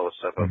Power and all the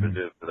stuff I've been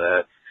doing for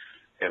that,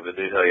 and the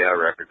new Hell Yeah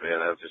record, man,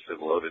 I've just been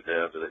loaded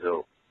down to the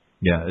hill.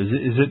 Yeah,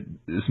 is it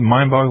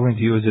mind-boggling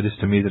to you as it is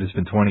to me that it's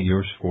been 20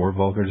 years for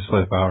Vulgar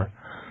Display of Power?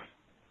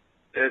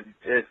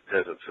 It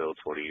doesn't feel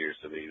 20 years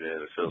to me,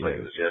 man. It feels like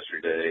it was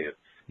yesterday. And,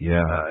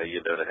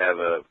 to have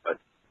an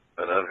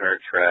unheard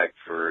track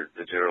for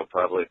the general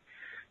public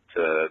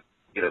to,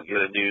 get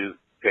a new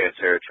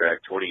Pantera track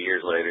 20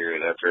 years later,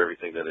 and after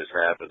everything that has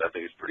happened, I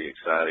think it's pretty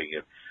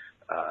exciting. And,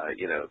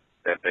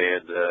 that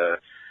band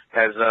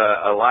has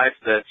a life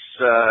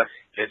that's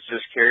it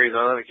just carries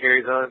on and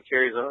carries on and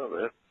carries on,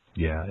 man.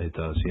 Yeah, it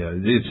does. Yeah,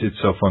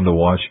 it's so fun to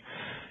watch.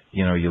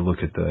 You look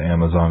at the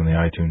Amazon and the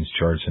iTunes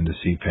charts and to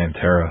see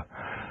Pantera,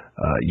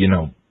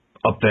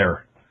 up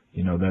there.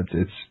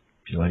 It's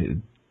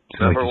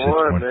number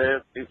one,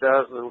 man.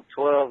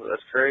 2012.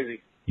 That's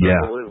crazy.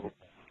 Yeah. Unbelievable.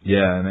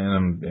 Yeah,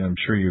 and I'm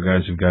sure you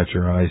guys have got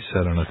your eyes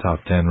set on a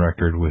top 10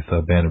 record with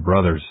Band of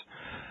Brothers,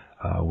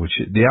 which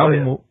the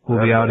album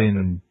will be out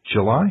in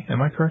July.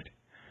 Am I correct?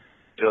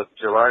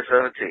 July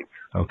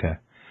 17th. Okay.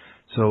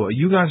 So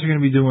you guys are going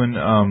to be doing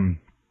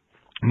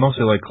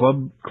mostly like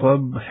club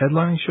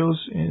headlining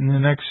shows in the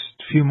next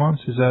few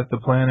months. Is that the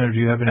plan, or do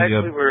you have any?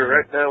 Actually,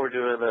 right now we're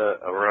doing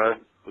a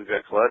run. We've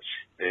got Clutch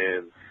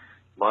and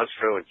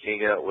Monstro and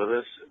King out with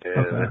us,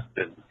 and that's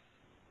been.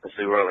 Let's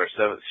see, we're on our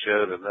 7th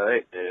show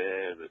tonight,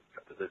 and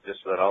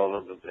just about all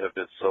of them have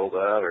been sold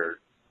out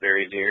or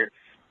very near.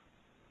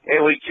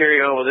 And we carry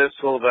on with this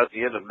till about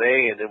the end of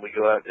May, and then we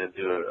go out and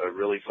do a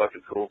really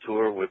fucking cool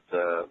tour with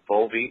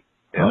Volbeat.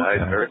 And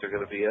Ice Earth are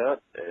going to be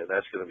out, and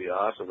that's going to be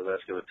awesome, and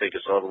that's going to take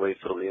us all the way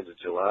till the end of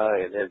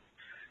July. And then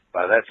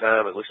by that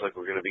time, it looks like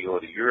we're going to be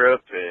going to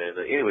Europe. And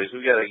anyways,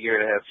 we've got a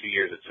year and a half, 2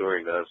 years of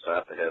touring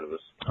nonstop ahead of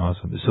us.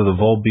 Awesome. So the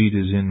Volbeat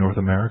is in North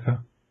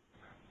America?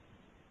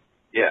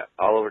 Yeah,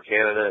 all over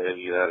Canada and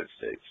the United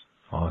States.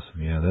 Awesome.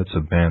 Yeah, that's a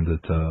band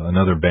that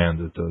another band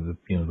that the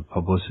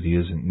publicity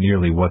isn't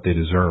nearly what they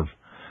deserve.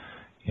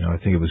 I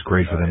think it was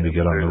great for them to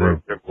get on the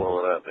road. They're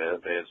blowing up, man.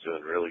 The band's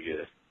doing really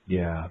good.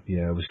 Yeah,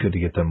 it was good to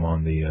get them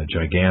on the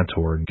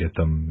Gigantor and get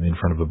them in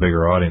front of a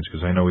bigger audience,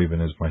 because I know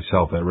even as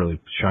myself, that really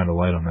shined a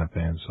light on that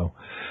band. So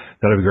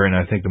that'll be great. And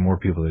I think the more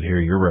people that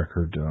hear your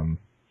record,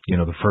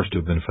 the first two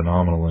have been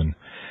phenomenal. And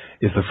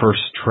if the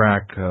first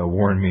track,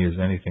 Warn Me, is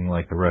anything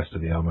like the rest of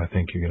the album, I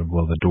think you're going to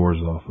blow the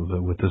doors off of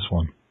it with this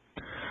one.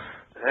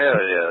 Hell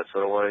yeah, that's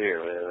what I want to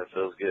hear, man. That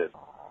feels good.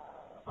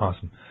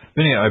 Awesome.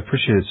 Vinny, I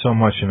appreciate it so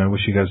much, and I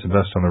wish you guys the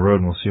best on the road,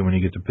 and we'll see you when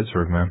you get to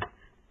Pittsburgh, man.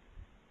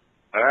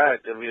 All right,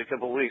 it'll be a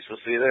couple of weeks. We'll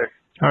see you there.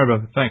 All right,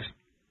 brother. Thanks.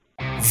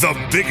 The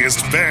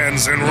biggest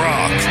bands in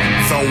rock,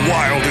 the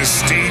wildest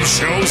stage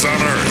shows on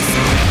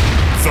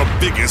earth, the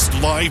biggest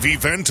live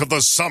event of the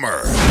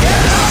summer.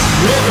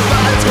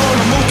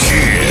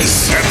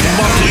 Kiss and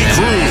Motley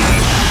Crue.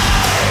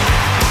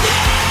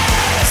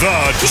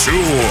 The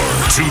Tour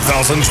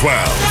 2012.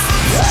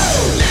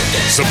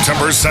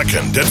 September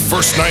 2nd at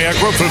First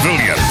Niagara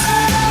Pavilion.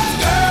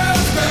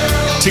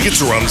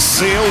 Tickets are on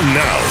sale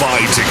now. Buy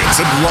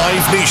tickets at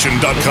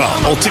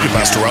livenation.com. All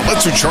Ticketmaster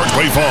outlets are charged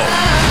by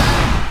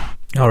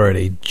phone. All right,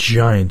 a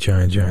giant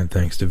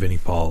thanks to Vinnie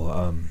Paul.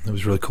 It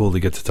was really cool to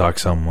get to talk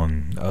to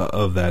someone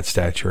of that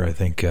stature. I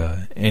think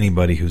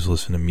anybody who's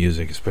listened to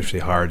music,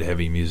 especially hard,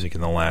 heavy music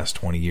in the last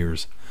 20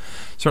 years,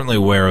 certainly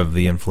aware of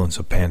the influence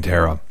of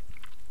Pantera.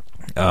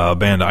 A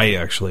band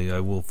I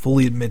will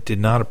fully admit, did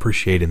not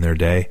appreciate in their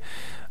day.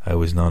 I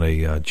was not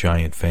a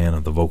giant fan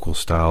of the vocal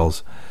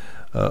styles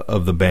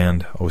of the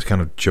band. I always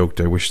kind of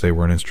joked I wish they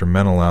were an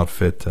instrumental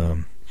outfit,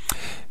 in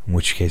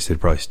which case they'd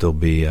probably still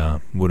be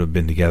would have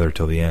been together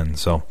till the end.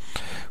 So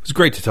it was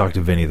great to talk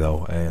to Vinny,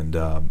 though, and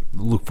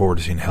look forward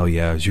to seeing Hell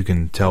Yeah. As you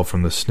can tell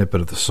from the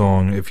snippet of the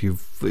song, if you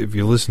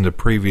listen to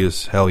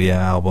previous Hell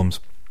Yeah albums,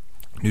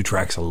 new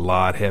track's a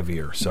lot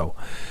heavier. So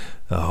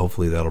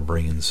hopefully that'll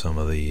bring in some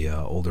of the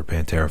older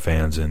Pantera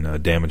fans and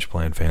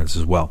Damageplan fans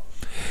as well.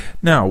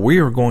 Now we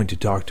are going to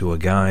talk to a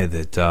guy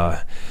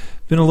that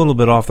been a little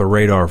bit off the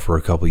radar for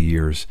a couple of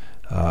years.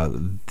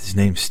 His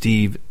name's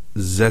Steve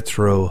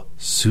Zetro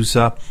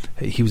Sousa.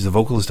 He was the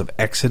vocalist of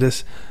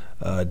Exodus,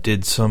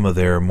 did some of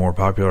their more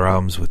popular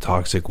albums with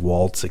Toxic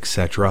Waltz,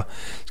 etc.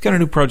 He's got a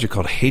new project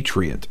called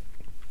Hatriot,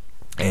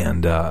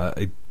 and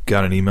I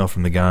got an email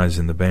from the guys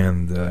in the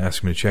band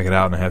asking me to check it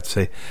out, and I have to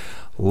say,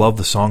 love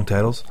the song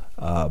titles,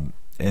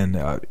 and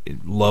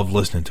love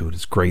listening to it.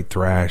 It's great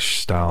thrash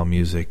style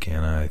music,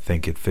 and I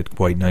think it fit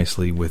quite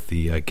nicely with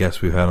the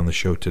guests we've had on the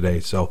show today.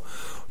 So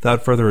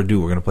without further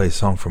ado, we're going to play a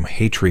song from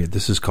Hatriot.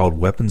 This is called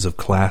Weapons of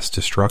Class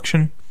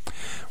Destruction.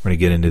 We're going to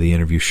get into the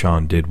interview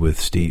Sean did with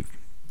Steve.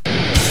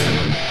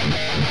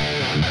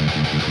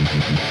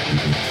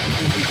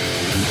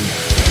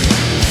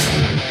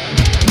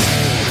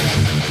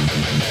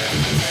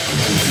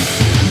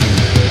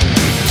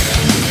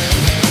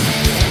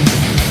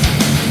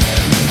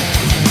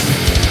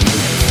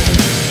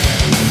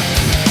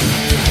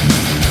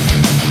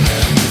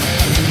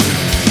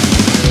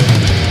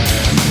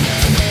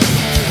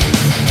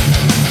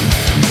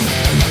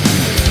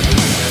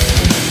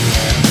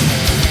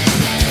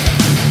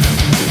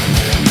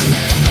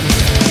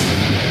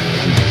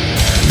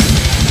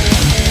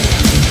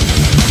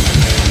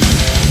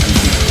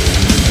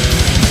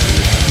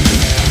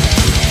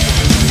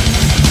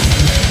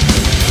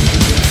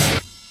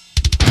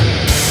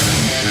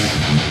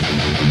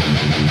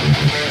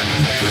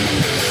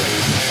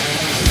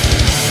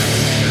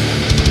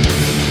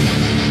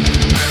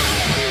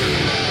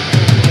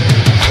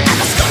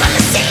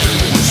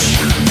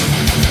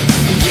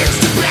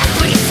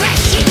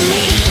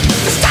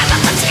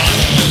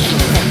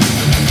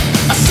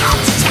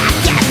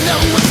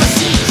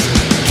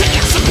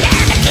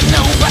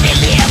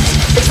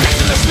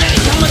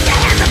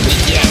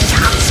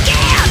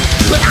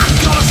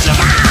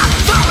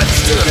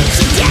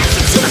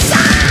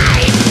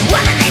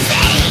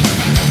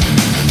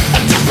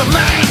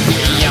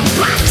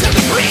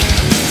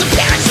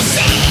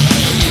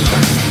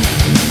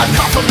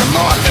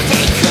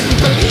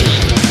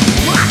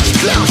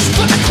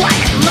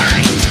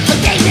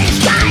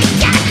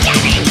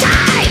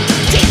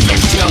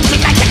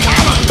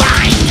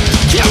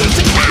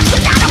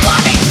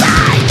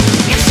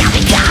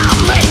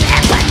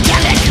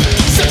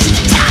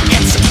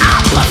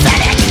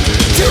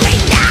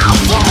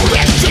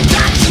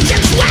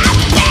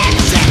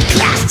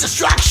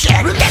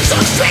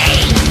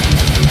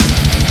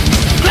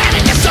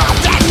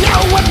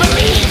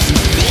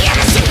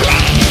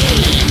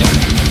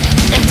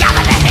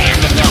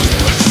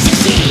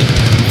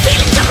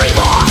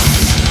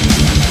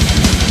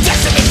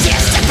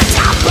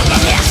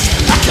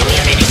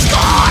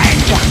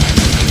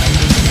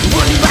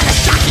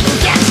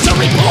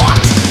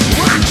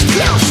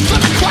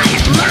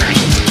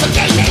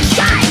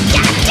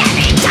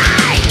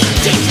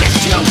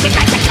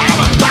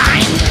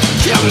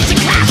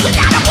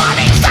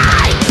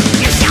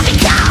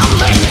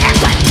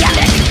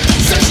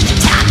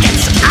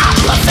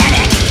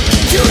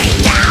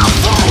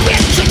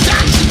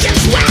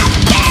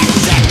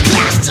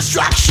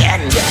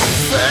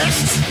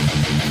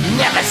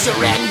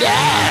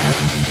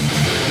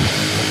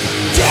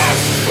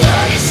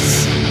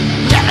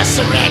 Never never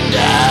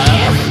surrender.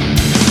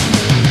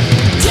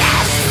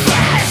 Death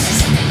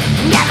first,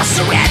 never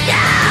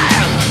surrender.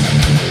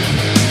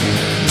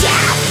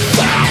 Death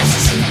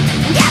first,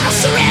 never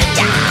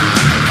surrender.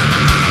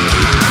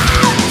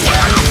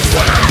 Death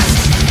first,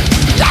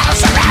 never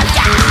surrender.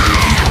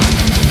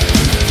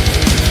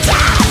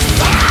 Death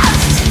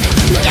first,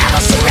 never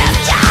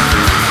surrender.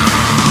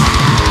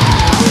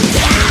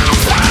 Death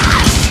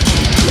first,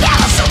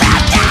 never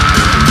surrender.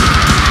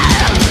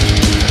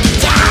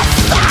 Death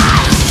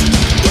first,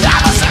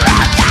 never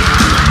surrender.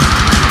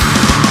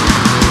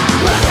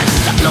 Weapons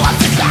to blow up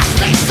the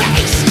classmate's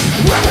face.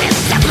 Weapons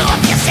to blow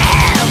up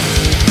yourself.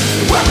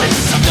 Weapons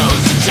to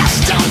those who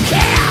just don't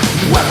care.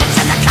 Weapons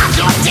to the cops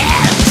who are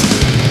dead.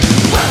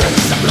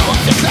 Weapons to blow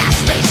up the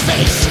classmate's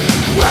face.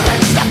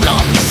 Weapons to blow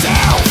up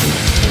yourself.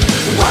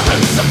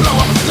 Weapons to blow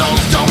up those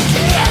who don't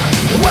care.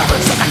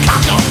 Weapons to the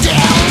cops who are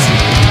dead.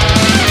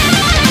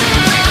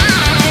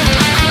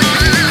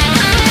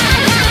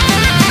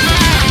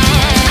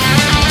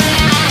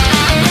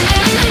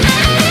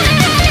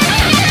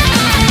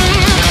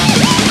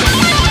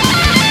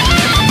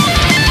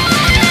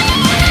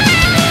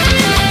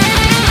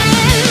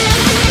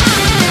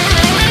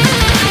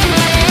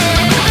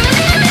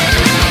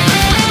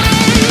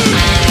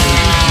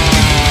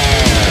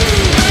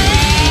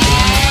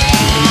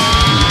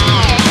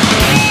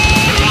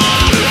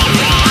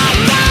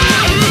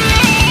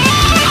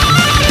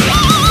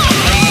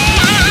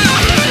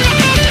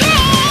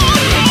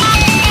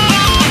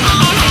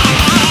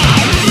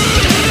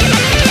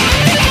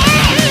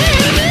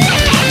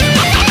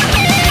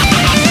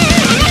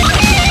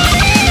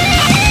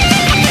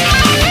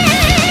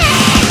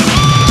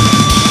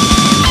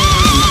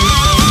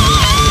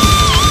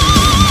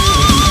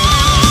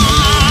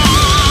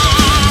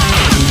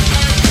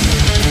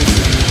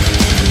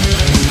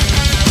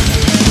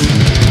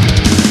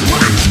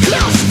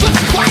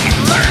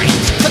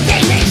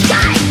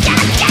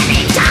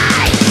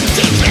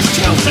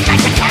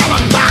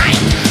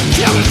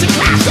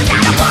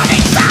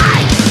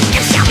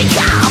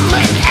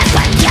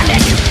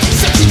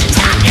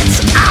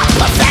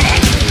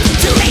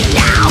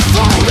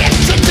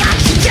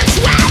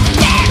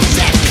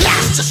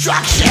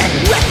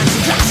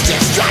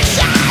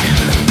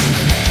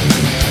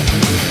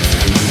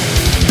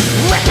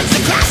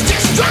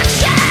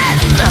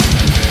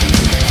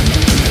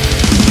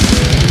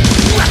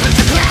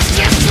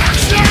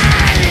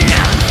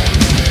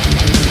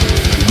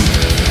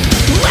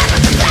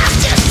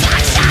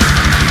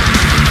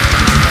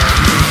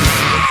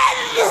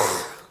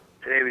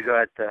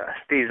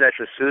 Steve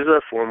Zetra-Souza,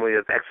 formerly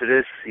of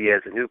Exodus. He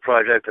has a new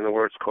project in the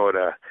works called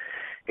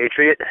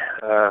Patriot.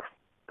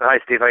 Hi,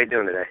 Steve. How you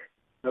doing today?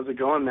 How's it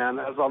going, man?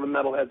 How's all the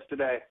metalheads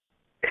today?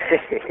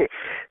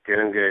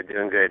 Doing good.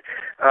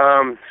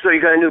 So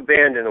you got a new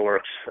band in the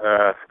works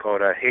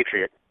called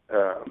Patriot.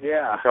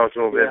 Yeah. Tell us a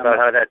little bit about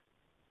how that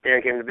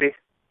band came to be.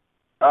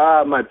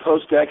 My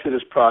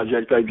post-Exodus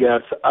project, I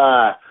guess.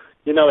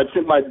 It's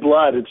in my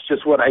blood. It's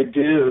just what I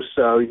do.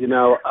 So,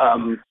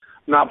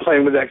 not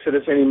playing with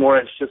Exodus anymore.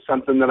 It's just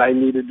something that I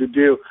needed to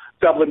do.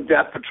 Dublin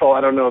Death Patrol,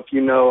 I don't know if you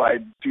know, I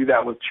do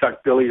that with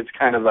Chuck Billy. It's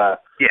kind of a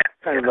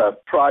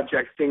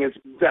project thing.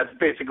 That's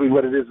basically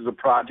what it is a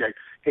project.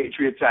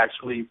 Patriot's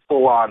actually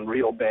full-on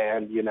real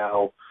band,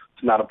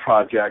 It's not a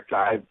project.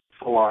 I'm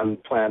full-on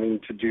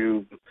planning to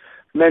do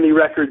many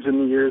records in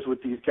the years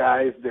with these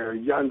guys. They're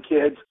young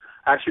kids.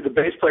 Actually, the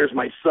bass player is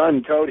my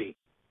son, Cody.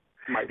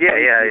 My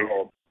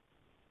 20-year-old.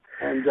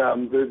 And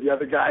the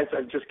other guys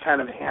I've just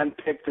kind of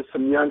handpicked as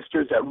some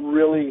youngsters that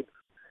really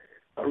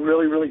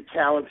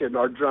talented.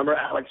 Our drummer,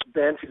 Alex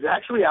Bench, is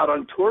actually out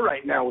on tour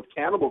right now with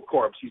Cannibal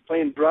Corpse. He's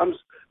playing drums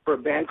for a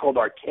band called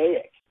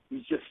Archaic.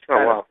 He's just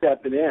kind of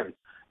stepping in.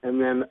 And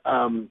then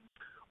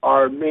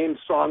our main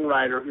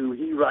songwriter, who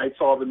he writes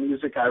all the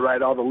music, I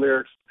write all the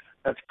lyrics,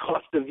 that's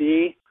Costa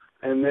V.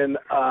 And then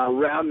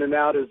rounding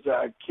out is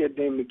a kid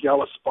named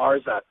Miguel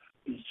Esparza.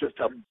 He's just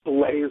a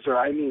blazer.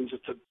 I mean,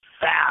 just a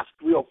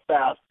real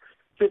fast.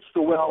 Fits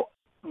the role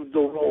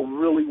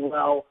really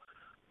well.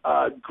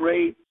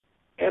 Great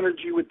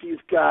energy with these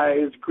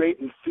guys, great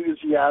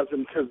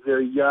enthusiasm because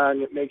they're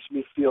young. It makes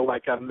me feel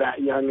like I'm that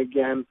young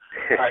again.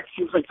 It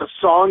seems like the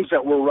songs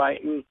that we're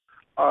writing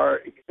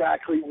are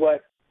exactly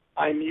what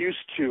I'm used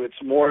to.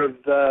 It's more of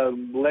the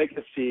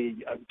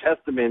legacy,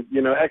 Testament,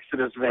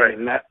 Exodus vein,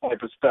 and that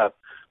type of stuff.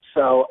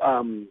 So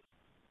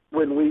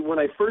when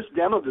I first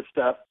demoed the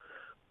stuff,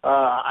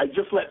 I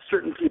just let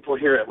certain people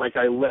hear it. Like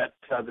I let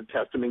the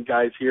Testament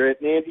guys hear it,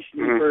 and Andy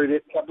Sneap heard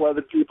it, a couple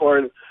other people,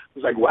 and it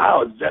was like,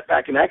 wow, is that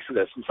back in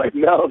Exodus? It's like,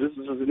 no, this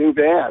is a new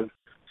band.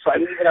 So I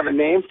didn't even have a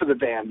name for the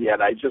band yet.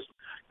 I just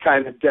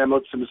kind of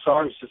demoed some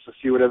songs just to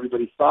see what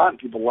everybody thought, and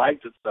people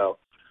liked it. So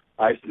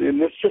and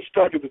this just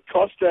started with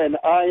Costa and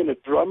I and a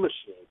drum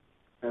machine.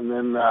 And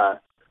then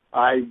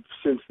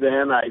since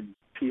then, I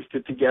pieced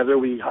it together.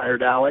 We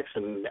hired Alex,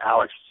 and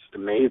Alex is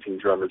an amazing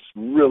drummer. It's a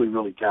really,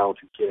 really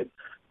talented kid.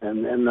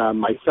 And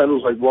my son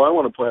was like, well, I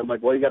want to play. I'm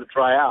like, well, you got to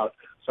try out.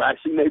 So I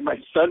actually made my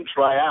son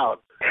try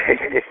out.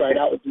 He tried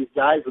out with these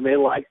guys, and they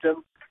liked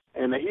him.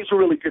 And he's a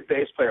really good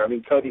bass player. I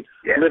mean, Cody,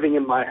 living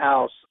in my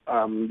house,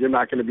 you're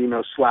not going to be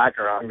no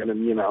slacker.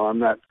 I'm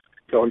not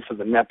going for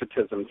the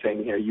nepotism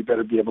thing here. You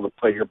better be able to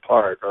play your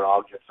part, or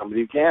I'll get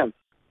somebody who can.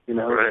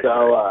 Right.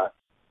 So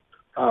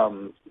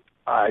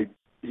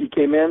he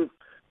came in,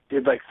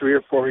 did like 3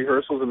 or 4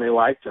 rehearsals, and they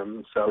liked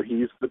him. So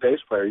he's the bass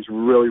player. He's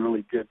really,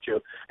 really good too,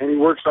 and he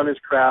works on his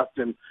craft,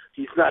 and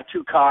he's not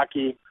too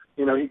cocky.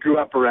 He grew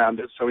up around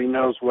it, so he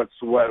knows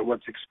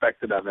what's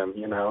expected of him.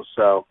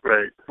 So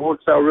right. It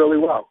works out really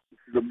well.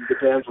 The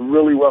band's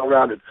really well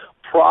rounded.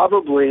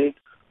 Probably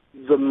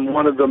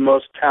one of the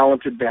most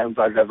talented bands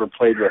I've ever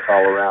played with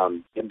all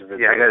around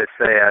individually. Yeah, I got to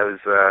say, I was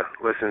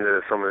listening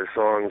to some of the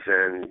songs,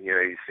 and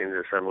you seem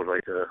to assemble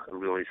like a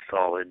really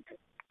solid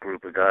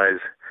group of guys.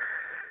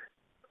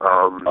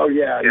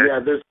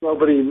 There's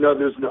nobody.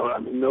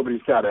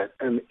 Nobody's got it.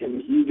 And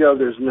in Ego,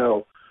 there's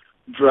no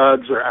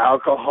drugs or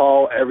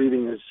alcohol.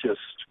 Everything is just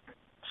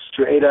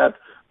straight up.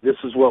 This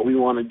is what we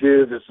want to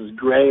do. This is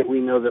great. We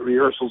know that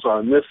rehearsals are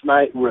on this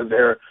night. We're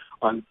there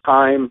on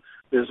time.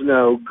 There's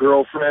no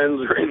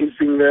girlfriends or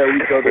anything there. We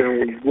go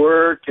there and we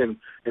work, and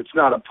it's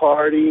not a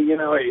party.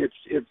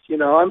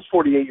 I'm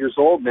 48 years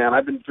old, man.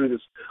 I've been through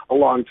this a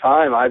long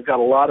time. I've got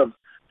a lot of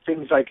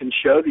things I can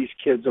show these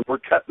kids, and we're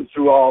cutting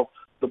through all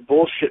the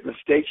bullshit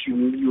mistakes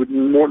you would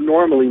more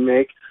normally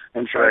make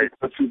and try to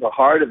go through the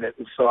heart of it.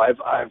 And so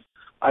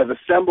I've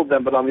assembled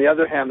them, but on the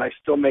other hand, I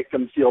still make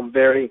them feel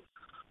very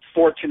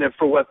fortunate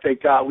for what they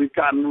got. We've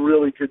gotten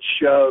really good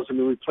shows. I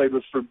mean, we played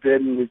with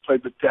Forbidden, we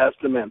played with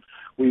Testament,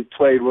 we're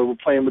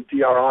playing with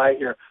DRI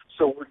here.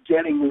 So we're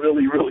getting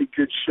really, really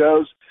good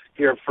shows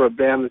here for a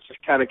band that's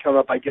just kind of come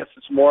up. I guess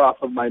it's more off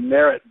of my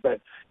merit, but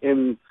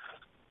in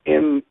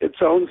its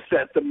own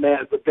set, the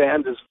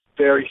band is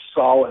very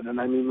solid, and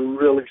I mean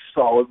really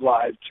solid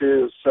live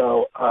too.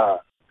 So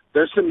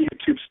there's some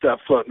YouTube stuff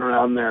floating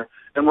around there,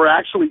 and we're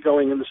actually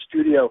going in the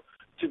studio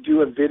to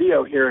do a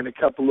video here in a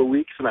couple of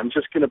weeks, and I'm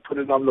just going to put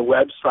it on the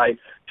website.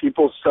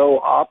 People so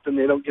often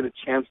they don't get a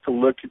chance to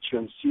look at you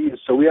and see you.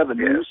 So we have a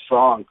new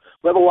song.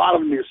 We have a lot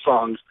of new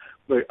songs,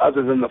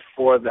 other than the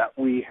 4 that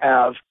we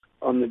have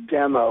on the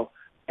demo.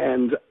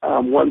 And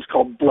one's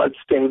called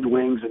Bloodstained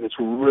Wings, and it's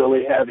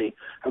really heavy,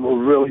 and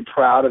we're really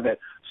proud of it.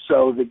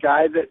 So the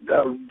guy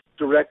that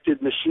directed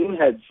Machine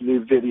Head's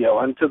new video,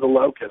 Unto the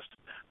Locust,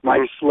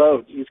 Mike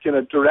Sloat, he's going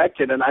to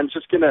direct it, and I'm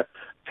just going to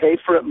pay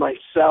for it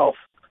myself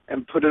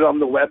and put it on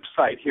the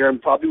website here,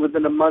 and probably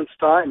within a month's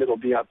time it'll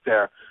be up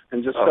there.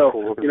 And just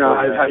cool.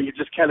 How you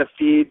just kind of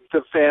feed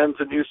the fans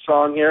a new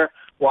song here.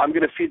 Well, I'm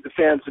going to feed the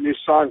fans a new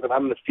song, but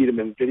I'm going to feed them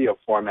in video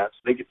format so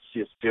they get to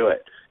see us do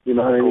it. You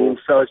know what I mean?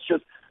 So it's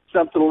just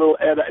something a little.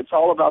 It's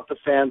all about the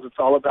fans. It's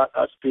all about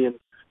us being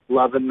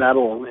loving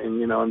metal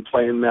and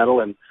playing metal,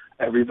 and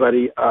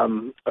everybody,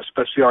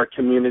 especially our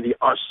community,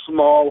 our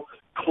small,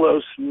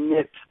 close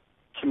knit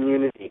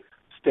community,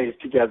 stays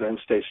together and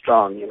stays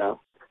strong.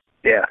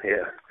 Yeah.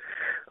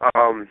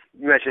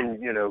 You mentioned,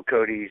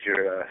 Cody's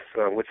your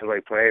son. What's it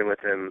like playing with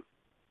him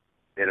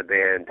in a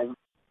band?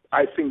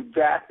 I think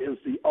that is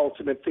the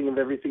ultimate thing of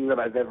everything that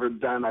I've ever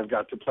done. I've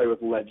got to play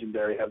with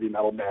legendary heavy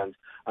metal bands.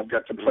 I've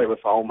got to play with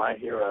all my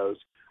heroes.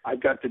 I've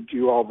got to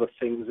do all the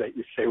things that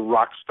you say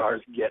rock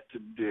stars get to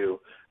do,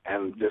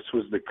 and this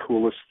was the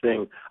coolest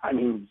thing. I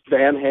mean,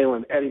 Van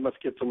Halen, Eddie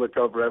must get to look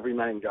over every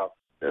night and go,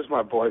 there's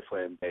my boy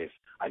playing bass.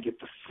 I get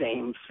the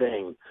same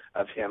thing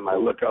of him. I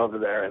look over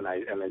there, and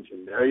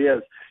there he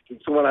is. He's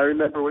the one I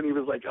remember when he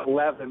was like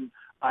 11.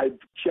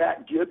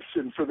 Jack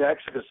Gibson from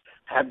Exodus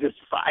had this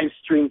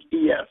 5-string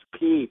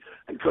ESP,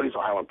 and Cody's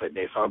like, I want to play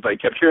bass. I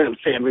kept hearing him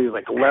saying when he was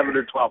like 11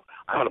 or 12,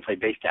 I want to play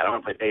bass, Dad. I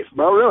want to play bass.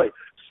 No, really.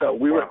 So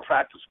we were in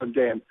practice one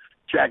day, and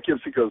Jack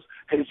Gibson goes,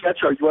 hey,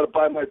 Jetro, you want to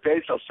buy my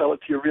bass? I'll sell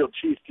it to you real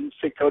cheap. Do you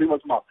say Cody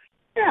wants them all?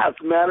 Yeah, as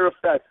a matter of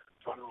fact.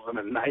 So it was in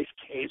a nice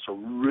case,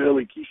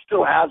 he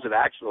still has it,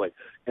 actually.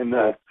 And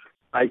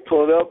I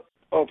pulled it up,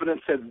 opened it,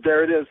 and said,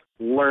 there it is,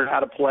 learn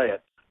how to play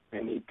it.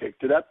 And he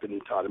picked it up, and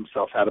he taught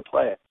himself how to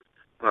play it.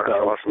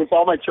 Awesome. With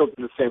all my children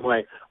the same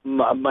way.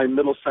 My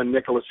middle son,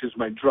 Nicholas, who's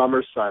my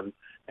drummer son,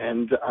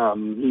 and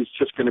he's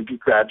just going to be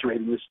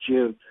graduating this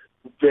June.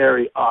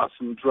 Very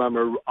awesome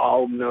drummer,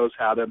 all knows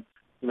how to,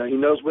 he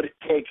knows what it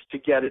takes to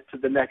get it to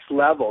the next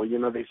level.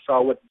 They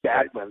saw what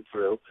Dad went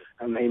through,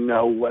 and they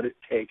know what it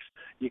takes.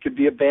 You could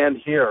be a band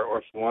here, or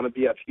if you want to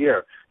be up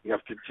here, you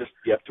have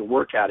to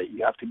work at it.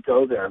 You have to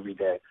go there every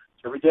day.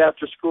 So every day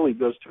after school, he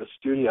goes to a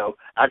studio.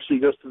 Actually,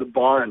 he goes to the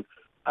barn.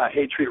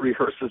 Hatred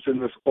rehearses in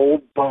this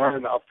old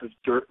barn off this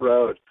dirt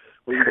road.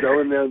 Where you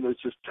go in there, and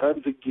there's just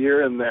tons of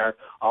gear in there,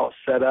 all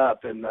set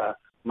up. And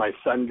my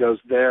son goes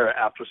there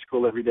after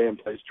school every day and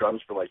plays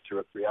drums for like 2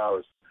 or 3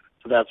 hours.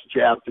 So that's what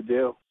you have to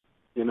do.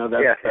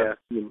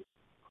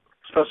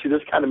 Especially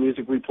this kind of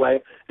music we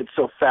play. It's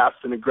so fast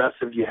and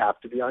aggressive. You have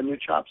to be on your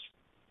chops.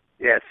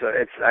 Yeah, so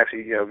it's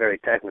actually very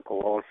technical.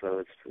 Also,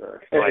 it is.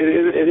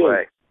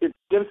 It's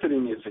symphony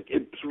music.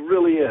 It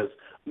really is.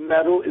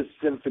 Metal is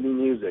symphony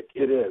music.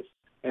 It is,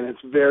 and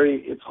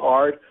it's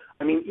hard.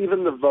 I mean,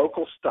 even the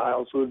vocal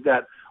styles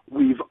that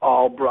we've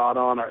all brought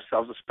on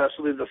ourselves,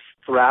 especially the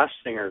thrash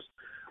singers.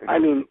 I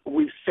mean,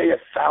 we say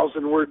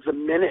 1,000 words a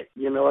minute.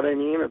 You know what I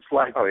mean? It's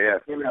like,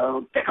 you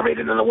know,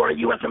 decorated in the war,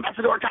 U.S.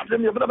 ambassador,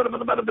 Captain,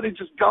 but it's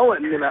just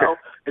going. You know,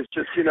 it's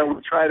just, you know,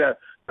 we try to.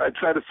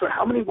 So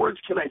how many words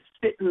can I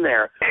fit in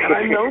there? And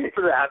I'm known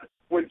for that.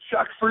 When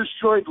Chuck first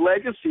joined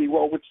Legacy,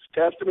 which is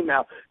Testament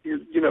now,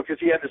 you know, because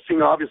he had to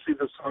sing obviously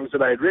the songs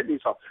that I had written. He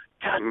thought,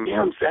 God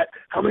damn, Seth,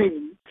 how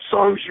many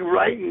songs you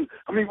write and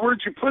how many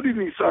words you put in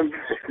these songs?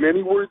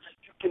 Many words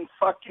you can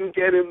fucking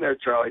get in there,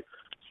 Charlie.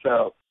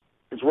 So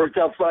it's worked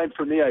out fine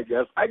for me, I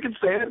guess. I can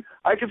say it.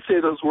 I can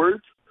say those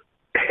words.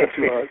 That's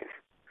right.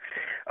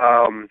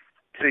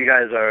 So you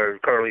guys are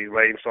currently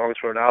writing songs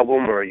for an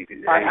album, or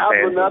I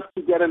have enough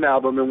to get an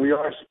album, and we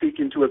are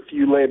speaking to a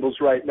few labels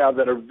right now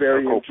that are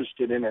very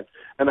interested in it.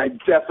 And I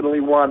definitely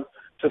want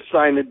to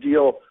sign a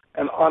deal.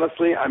 And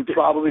honestly, I'm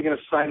probably going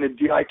to sign a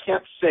deal. I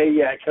can't say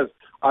yet because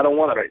I don't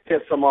want to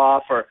piss them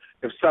off, or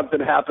if something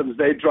happens,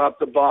 they drop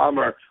the bomb,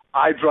 or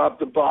I drop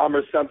the bomb,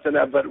 or something.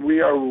 But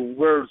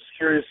we're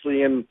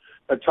seriously in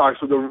talks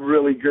with a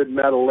really good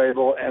metal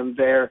label, and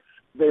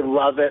they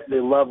love it. They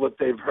love what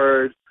they've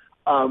heard.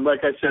 Like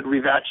I said,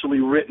 we've actually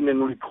written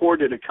and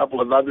recorded a couple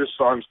of other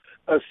songs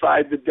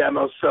aside the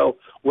demo. So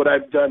what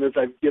I've done is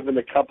I've given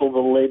a couple of the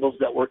labels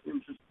that were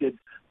interested,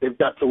 they've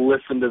got to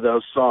listen to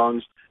those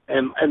songs.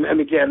 And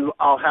again,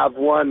 I'll have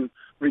one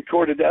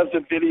recorded as a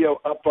video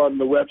up on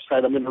the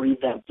website. I'm going to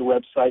revamp the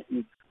website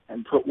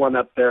and put one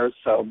up there.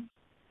 So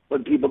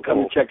when people come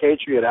and check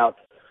Atriot out,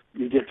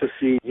 you get to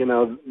see, you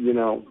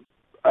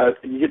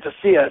get to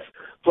see us.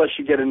 Plus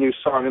you get a new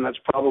song, and that's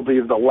probably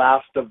the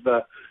last of the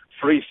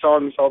free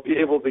songs I'll be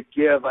able to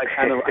give. I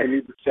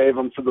need to save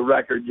them for the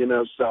record, you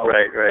know. So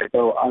right.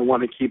 So I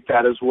want to keep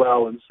that as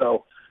well, and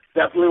so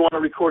definitely want to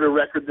record a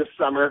record this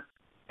summer,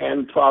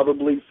 and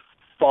probably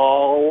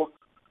fall,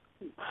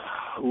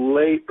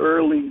 late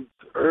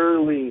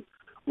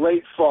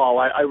fall.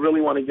 I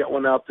really want to get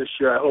one out this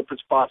year. I hope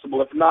it's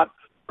possible. If not,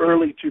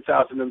 early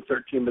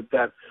 2013. But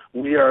that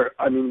we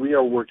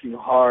are working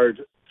hard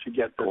to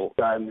get this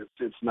done.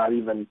 It's not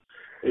even.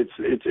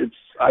 It's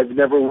I've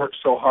never worked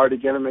so hard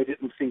again, and I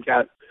didn't think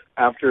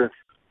after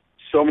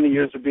so many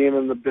years of being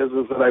in the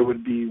business that I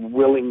would be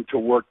willing to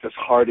work this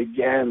hard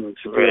again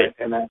to do it.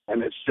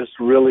 And it's just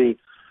really,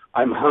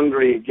 I'm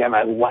hungry again.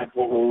 I like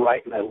what we're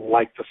writing. I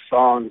like the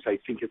songs. I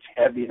think it's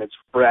heavy and it's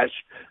fresh,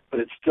 but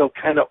it's still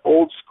kind of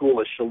old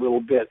schoolish a little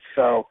bit.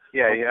 So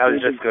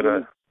nobody's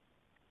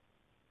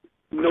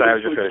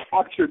really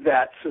captured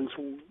that since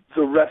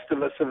the rest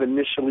of us have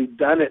initially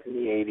done it in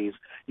the 80s.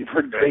 You've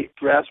heard great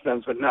brass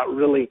bands, but not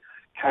really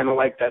kind of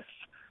like that's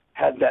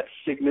had that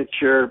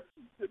signature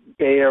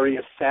Bay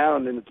Area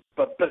sound, and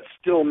but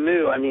still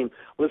new. I mean,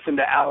 listen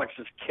to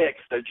Alex's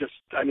kicks. They're just,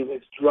 I mean,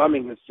 his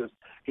drumming is just,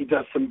 he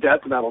does some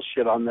death metal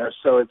shit on there.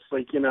 So it's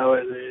like, you know,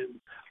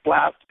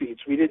 blast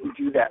beats. We didn't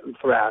do that in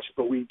thrash,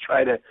 but we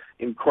try to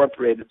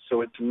incorporate it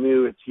so it's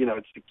new. It's, you know,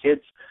 it's the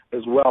kids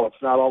as well.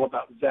 It's not all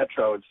about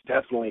Zetro. It's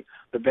definitely,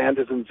 the band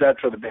isn't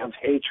Zetro, the band's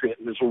Hatriot,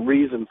 and there's a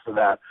reason for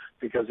that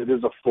because it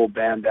is a full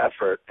band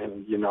effort.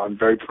 And, you know, I'm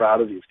very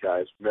proud of these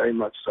guys, very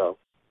much so.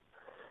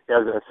 Yeah, I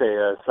was going to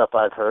say, stuff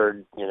I've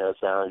heard, you know,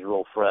 sounds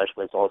real fresh,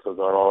 but it's also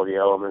got all the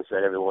elements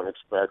that everyone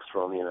expects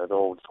from, you know, the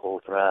old school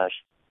thrash.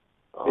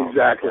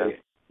 Exactly.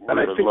 And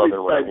I think we've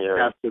tried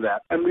after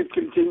that. And we've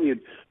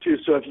continued to.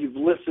 So if you've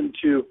listened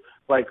to,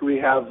 like, we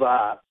have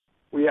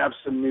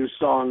some new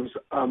songs,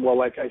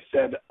 like I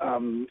said,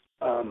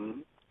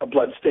 A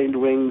Bloodstained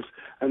Wings,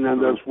 and then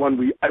there's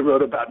one I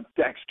wrote about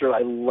Dexter.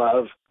 I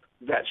love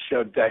that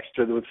show,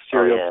 Dexter, with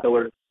serial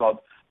killers, called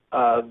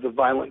The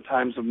Violent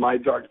Times of My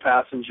Dark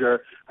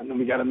Passenger. And then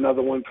we got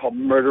another one called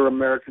Murder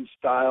American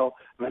Style,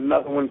 and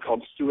another one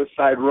called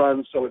Suicide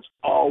Run. So it's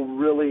all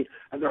really,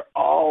 and they're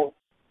all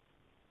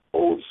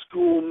old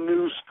school,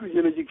 new school,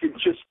 you know, you can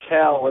just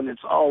tell, and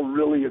it's all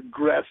really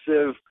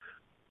aggressive,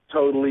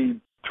 totally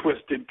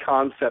twisted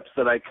concepts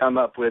that I come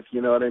up with,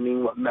 you know what I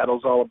mean, what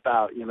metal's all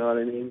about, you know what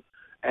I mean,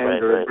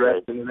 anger,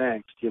 aggression, and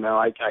angst, you know,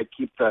 I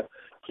keep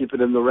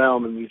it in the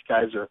realm, and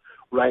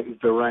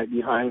they're right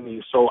behind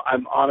me, so I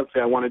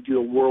want to do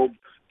a world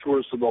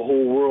tour so the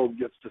whole world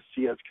gets to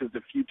see us, because the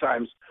few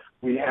times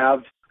we have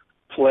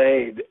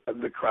played,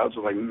 the crowds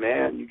are like,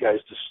 man, you guys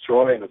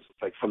destroy, and it's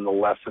like from the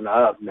lesson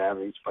of, man,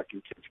 these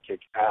fucking kids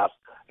kick ass.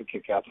 They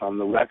kick ass on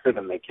the record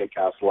and they kick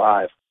ass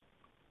live.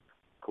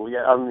 Cool. Yeah,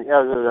 I was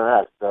going to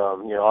ask.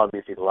 You know,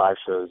 obviously the live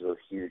shows are a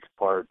huge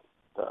part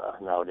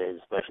nowadays,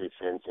 especially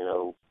since you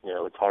know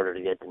it's harder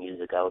to get the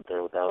music out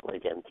there without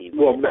like MTV.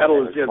 Well,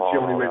 metal is just the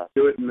only way to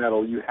do it in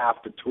metal. You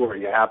have to tour.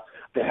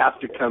 They have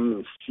to come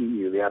and see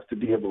you. They have to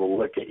be able to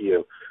look at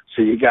you.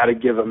 So you got to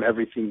give them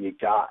everything you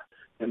got.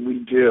 And we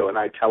do, and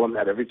I tell them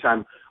that every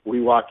time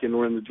we walk in,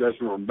 we're in the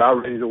dressing room, about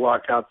ready to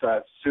walk out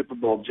that Super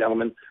Bowl,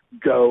 gentlemen,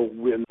 go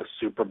win the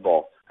Super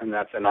Bowl. And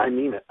I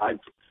mean it. I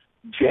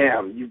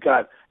jam.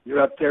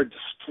 You're up there,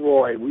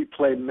 destroy. We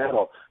play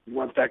metal. You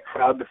want that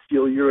crowd to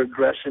feel your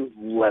aggression?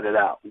 Let it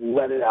out.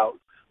 Let it out.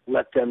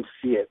 Let them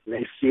see it. When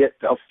they see it,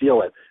 they'll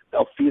feel it.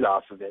 They'll feed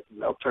off of it.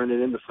 And they'll turn it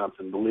into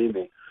something, believe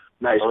me.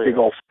 Nice big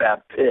old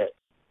fat pit.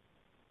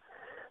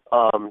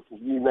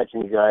 You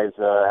mentioned you guys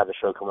have a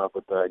show coming up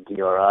with DRI. Do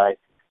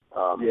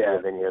you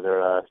have any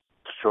other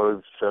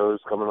shows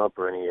coming up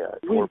or any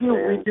tour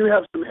plans? We do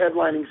have some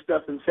headlining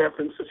stuff in San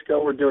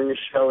Francisco. We're doing a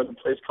show at a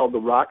place called the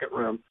Rocket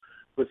Room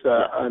with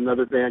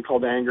another band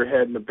called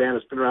Angerhead, and a band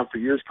that's been around for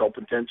years called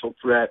Potential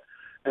Threat.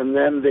 And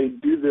then they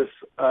do this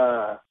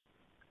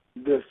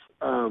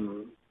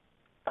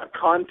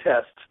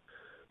contest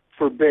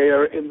for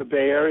in the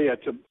Bay Area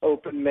to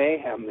open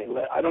Mayhem.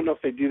 I don't know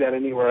if they do that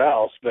anywhere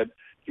else, but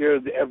here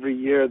every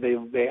year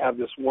they have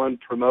this one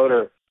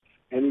promoter,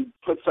 and he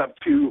puts up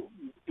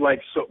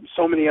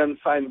so many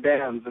unsigned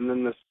bands, and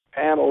then this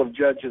panel of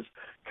judges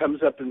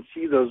comes up and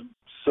see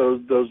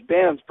those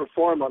bands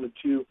perform on a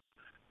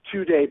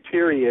two-day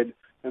period,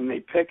 and they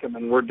pick them,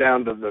 and we're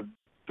down to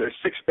there's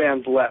 6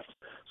 bands left.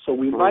 So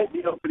we might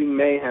be opening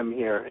Mayhem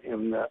here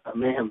in the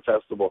Mayhem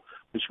Festival,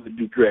 which would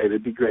be great.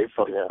 It'd be great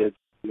for kids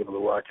to be able to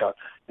walk out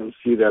and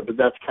see that. But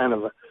that's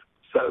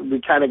so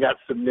we kind of got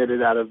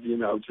submitted out of,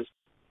 just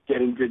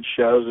getting good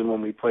shows. And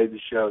when we played the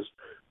shows,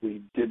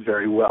 we did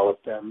very well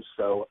at them.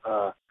 So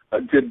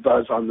a good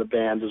buzz on the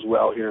band as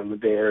well here in the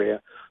Bay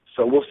Area.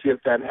 So we'll see if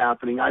that's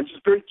happening. I'm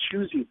just very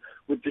choosy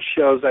with the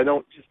shows. I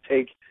don't just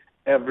take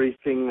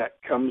everything that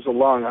comes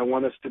along. I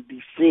want us to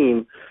be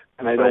seen,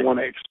 and I don't want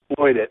to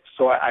exploit it.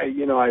 So I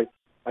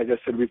like I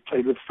said, we've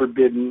played with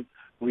Forbidden.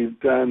 We've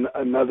done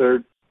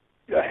another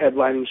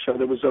headlining show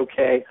that was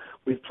okay.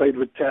 We've played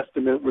with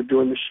Testament. We're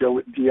doing the show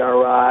with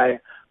DRI.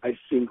 I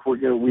think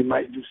we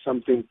might do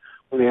something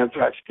when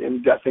Anthrax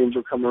and Death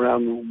Angel come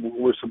around.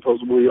 We're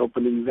supposedly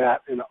opening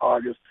that in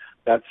August.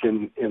 That's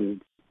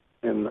in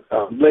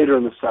later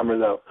in the summer,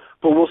 though.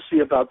 But we'll see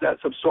about that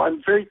stuff. So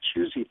I'm very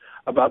choosy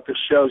about the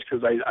shows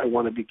because I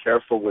want to be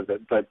careful with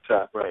it. But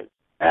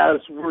as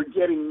we're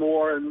getting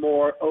more and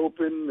more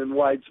open and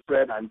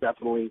widespread, I'm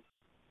definitely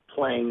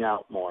playing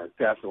out more,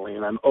 definitely.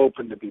 And I'm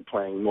open to be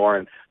playing more.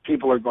 And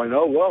people are going,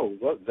 oh, whoa,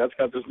 what, that's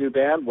got this new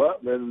band?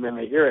 What? And then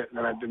they hear it, and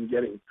then I've been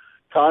getting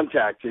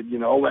contacted,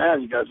 oh,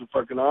 man, you guys are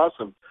fucking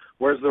awesome.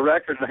 Where's the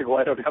record? And I go,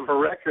 I don't have a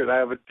record. I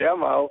have a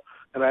demo,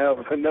 and I have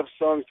enough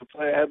songs to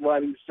play a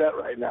headlining set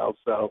right now.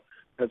 So,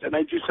 and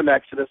I do some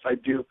Exodus. I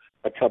do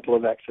a couple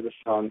of Exodus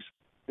songs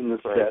in the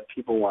set.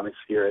 People want to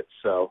hear it.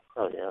 So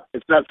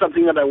it's not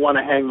something that I want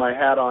to hang my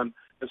hat on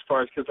as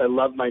far as because I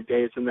love my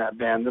days in that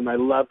band, and I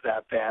love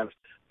that band.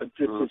 But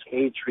this is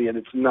Hatred.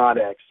 It's not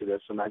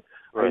Exodus. And I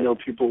know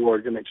people are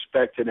going to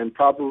expect it. And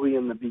probably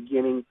in the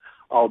beginning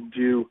I'll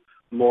do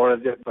more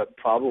of it, but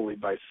probably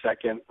by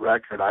second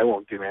record I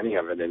won't do any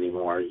of it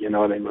anymore. You know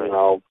what I mean?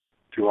 I'll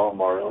do all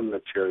my own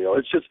material.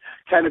 It's just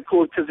kind of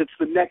cool because it's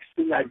the next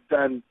thing I've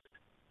done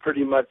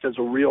pretty much as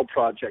a real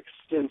project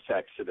since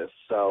Exodus.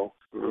 So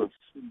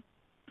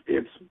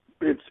it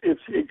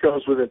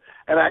goes with it.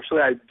 And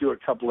actually I do a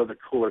couple of the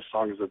cooler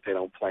songs that they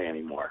don't play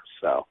anymore.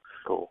 So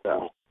cool.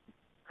 So.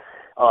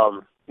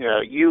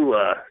 You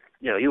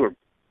were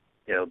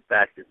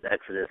back to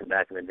Exodus and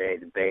back in the day,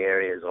 the Bay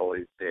Area has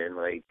always been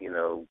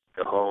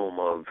the home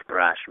of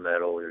thrash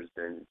metal. There's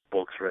been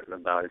books written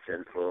about its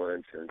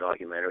influence and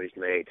documentaries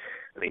made.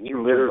 I mean,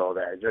 you lived all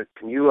that.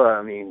 Can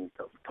you,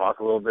 talk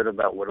a little bit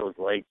about what it was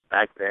like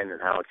back then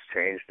and how it's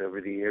changed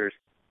over the years?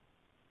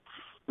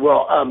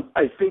 Well,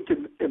 I think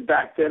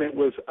back then it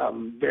was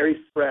very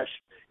fresh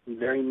and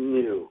very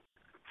new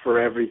for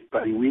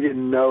everybody. We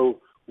didn't know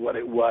what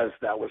it was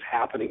that was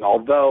happening,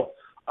 although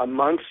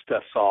amongst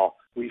us all,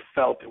 we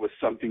felt it was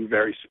something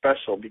very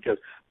special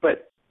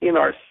but in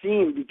our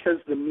scene, because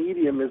the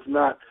medium is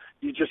not,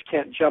 you just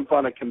can't jump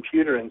on a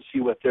computer and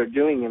see what they're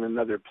doing in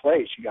another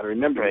place. You got to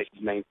remember, this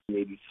is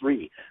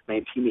 1983,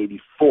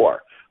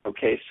 1984.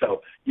 Okay,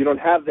 so you don't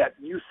have that.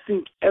 You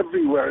think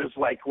everywhere is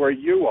like where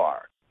you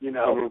are,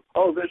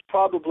 Oh, there's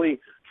probably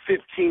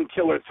 15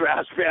 killer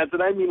thrash bands.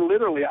 And I mean,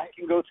 literally, I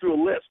can go through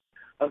a list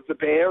of the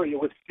Bay Area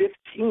with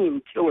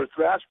 15 killer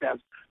thrash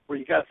bands where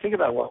you got to think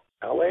about, well,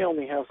 LA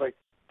only has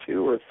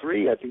 2 or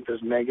 3. I think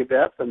there's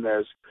Megadeth, and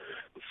there's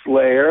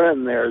Slayer,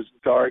 and there's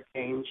Dark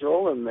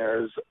Angel, and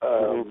there's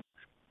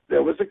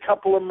there was a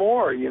couple of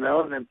more,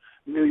 and then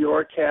New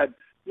York had,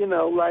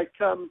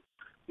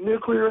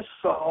 Nuclear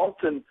Assault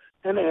and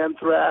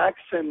Anthrax,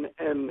 and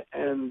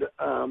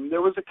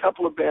there was a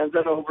couple of bands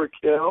at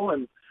Overkill,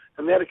 and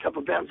they had a couple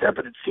of bands there,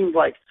 but it seemed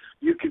like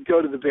you could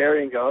go to the Bay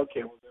Area and go,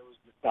 okay, well, there was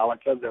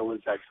Metallica, there was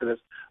Exodus,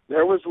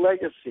 there was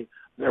Legacy,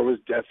 there was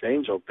Death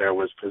Angel, there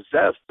was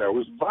Possessed, there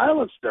was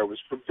Violence, there was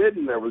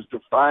Forbidden, there was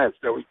Defiance,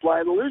 there was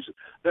Blind Illusion.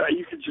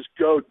 You could just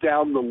go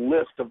down the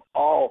list of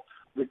all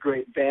the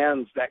great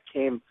bands that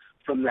came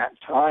from that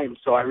time.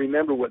 So I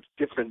remember what's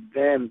different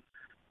then,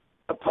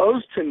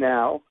 opposed to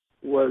now,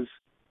 was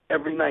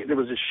every night there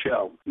was a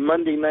show.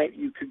 Monday night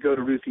you could go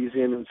to Ruthie's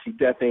Inn and see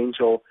Death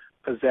Angel,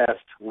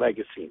 Possessed,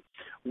 Legacy.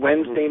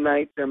 Wednesday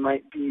night there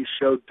might be a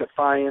show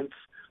Defiance,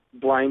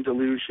 Blind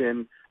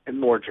Illusion, and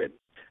Mordred.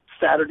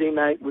 Saturday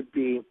night would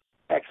be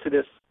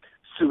Exodus,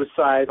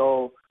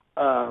 Suicidal,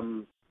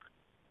 and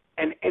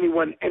any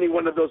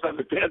one of those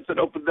other bands that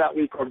opened that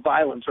week, or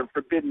Violence, or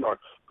Forbidden, or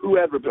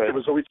whoever, but there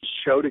was always a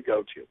show to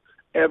go to.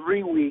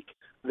 Every week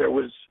there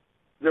was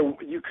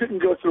you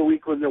couldn't go through a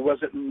week when there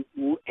wasn't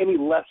any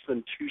less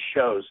than 2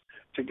 shows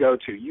to go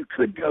to. You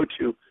could go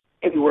to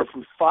anywhere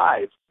from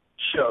 5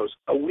 shows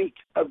a week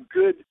of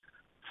good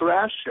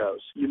thrash shows,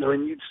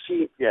 and you'd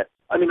see. Yeah.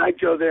 I mean, I'd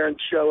go there and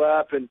show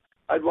up, and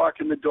I'd walk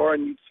in the door,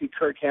 and you'd see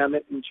Kirk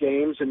Hammett and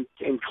James and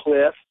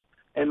Cliff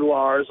and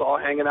Lars all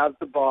hanging out at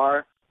the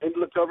bar. And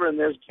look over, and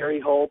there's Gary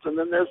Holt, and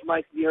then there's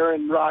Mike Muir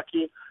and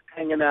Rocky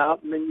hanging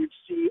out, and then you'd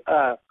see,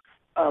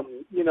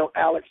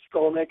 Alex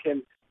Skolnick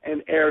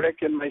and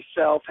Eric and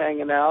myself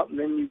hanging out, and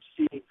then you'd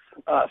see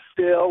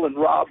Phil and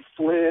Rob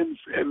Flynn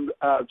and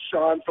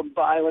Sean from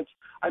Violence.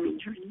 I mean,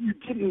 you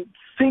didn't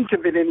think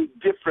of it any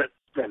different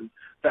than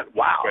that.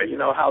 Wow, right.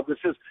 How this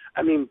is.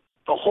 I mean,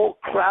 the whole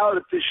crowd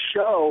at this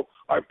show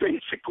are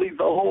basically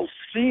the whole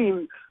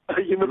scene.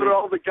 They're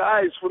all the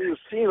guys from the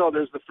scene. Oh,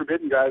 there's the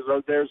Forbidden guys.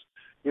 Oh, there's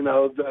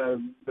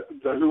the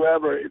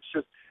whoever. It's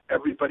just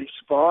everybody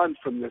spawned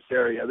from this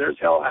area. There's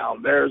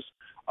Hellhound. There's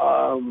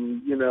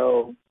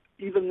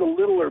even the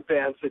littler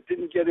bands that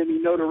didn't get any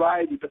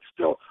notoriety but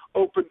still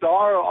opened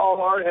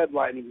all our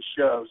headlining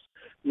shows.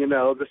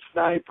 The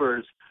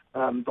Snipers,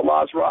 the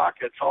Las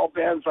Rockets, all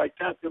bands like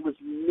that. There was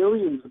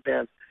millions of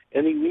bands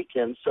any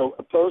weekend. So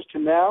opposed to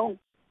now,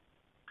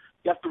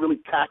 you have to really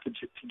package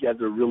it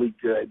together really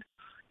good.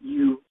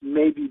 You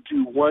maybe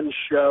do one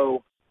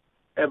show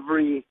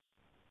every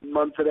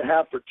month and a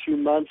half or 2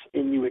 months,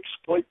 and you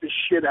exploit the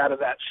shit out of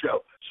that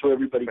show so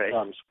everybody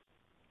comes.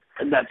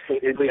 And that's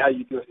basically how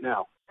you do it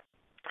now.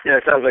 Yeah,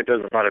 it sounds like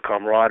there's a lot of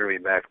camaraderie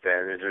back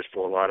then. Is there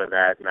still a lot of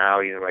that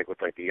now, even with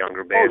the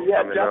younger bands coming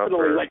up? Oh, yeah,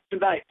 definitely. Like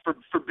tonight,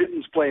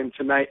 Forbidden's playing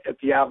tonight at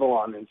the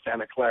Avalon in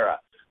Santa Clara.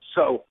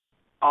 So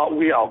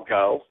we all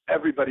go.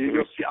 Everybody,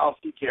 I'll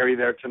see Gary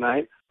there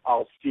tonight.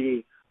 I'll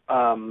see,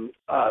 I'll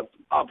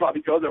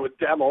probably go there with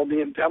Demo.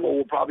 Me and Demo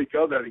will probably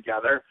go there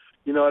together.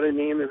 You know what I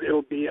mean?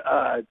 It'll be,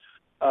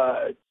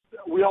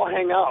 we all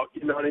hang out.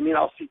 You know what I mean?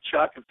 I'll see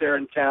Chuck if they're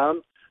in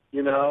town.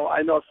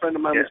 I know a friend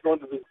of mine was going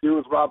to the zoo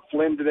with Rob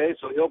Flynn today,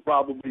 so he'll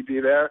probably be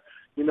there.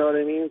 You know what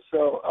I mean?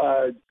 So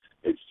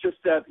it's just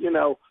that,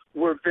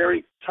 we're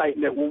very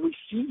tight-knit. When we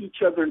see each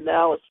other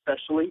now,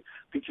 especially,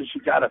 because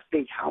you got to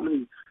think how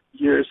many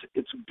years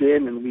it's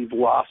been and we've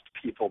lost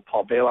people.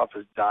 Paul Bailoff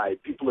has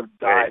died. People have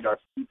died, our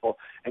people,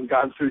 and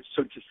gone through.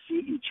 So to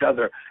see each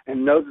other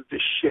and know that the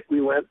shit we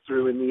went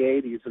through in the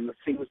 80s and the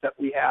things that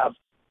we have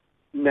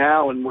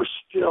now, and we're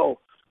still...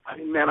 I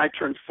mean, man, I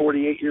turned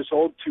 48 years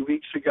old 2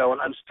 weeks ago,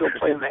 and I'm still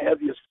playing the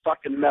heaviest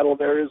fucking metal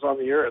there is on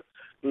the earth.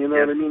 You know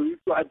what I mean? You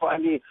drive by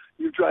me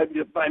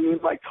in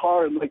my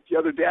car, and like the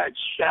other day, I had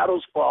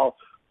Shadows Fall,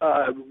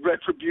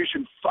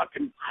 Retribution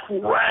fucking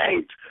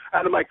cranked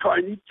out of my car,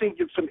 and you'd think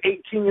it's some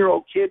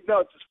 18-year-old kid. No,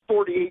 it's this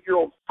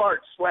 48-year-old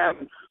fart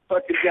slamming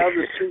fucking down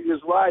the street in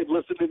his ride,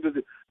 listening to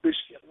this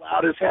shit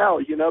loud as hell,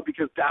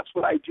 because that's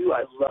what I do.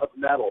 I love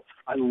metal.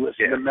 I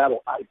listen to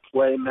metal. I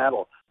play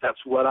metal.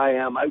 That's what I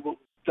am. I will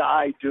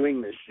die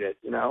doing this shit,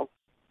 your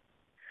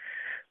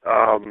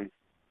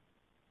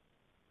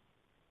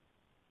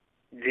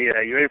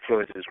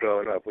influences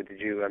growing up, where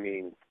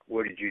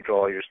did you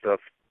draw your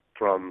stuff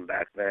from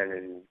back then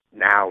and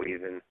now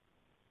even?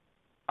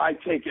 I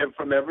take it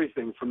from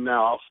everything from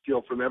now. I'll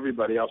steal from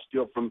everybody. I'll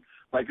steal from,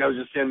 like I was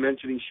just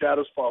mentioning,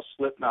 Shadows Fall,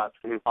 Slipknot.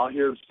 Mm-hmm. I'll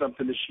hear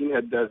something Machine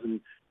Head does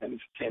and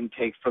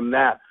take from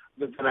that.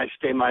 But then I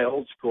stay my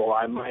old school.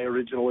 My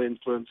original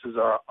influences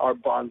are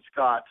Bon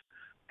Scott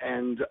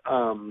and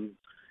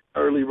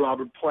early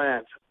Robert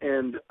Plant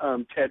and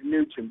Ted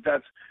Nugent.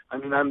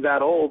 I'm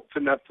that old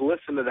enough to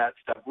listen to that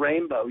stuff.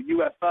 Rainbow,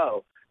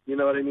 UFO, you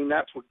know what I mean?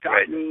 That's what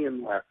got me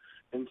in there.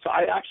 And so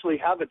I actually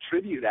have a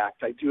tribute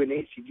act. I do an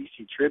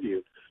AC/DC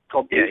tribute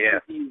called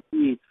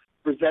AC/DC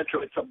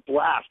Presentro. It's a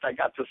blast. I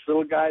got this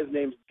little guy, his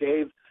name's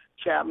Dave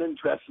Chapman,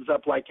 dresses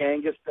up like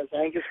Angus, does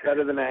Angus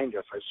better than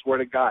Angus, I swear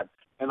to God.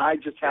 And I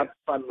just have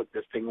fun with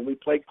this thing. When we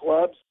play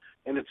clubs,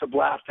 and it's a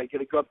blast. I get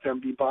to go up there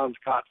and be Bon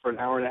Scott for an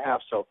hour and a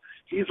half. So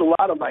he's a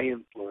lot of my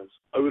influence.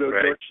 Odo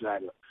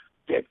Dirkschneider,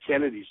 Dead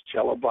Kennedys,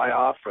 Cello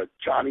Biafra,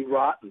 Johnny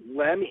Rotten,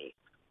 Lemmy,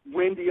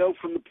 Wendy O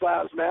from the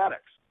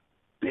Plasmatics.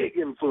 Big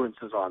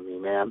influences on me,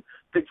 man.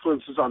 Big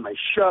influences on my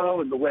show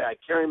and the way I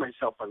carry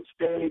myself on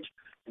stage,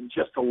 and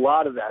just a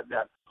lot of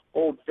that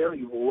old,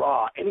 very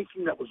raw,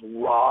 anything that was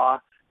raw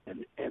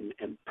and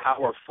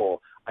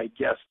powerful, I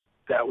guess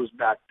that was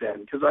back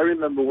then. Because I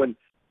remember when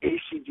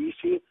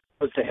AC/DC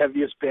was the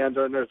heaviest band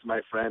on earth,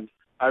 my friend.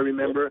 I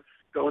remember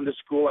going to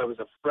school. I was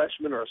a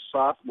freshman or a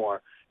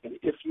sophomore, and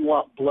If You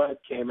Want Blood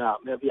came out.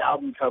 And they had the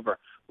album cover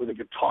with a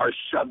guitar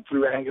shoved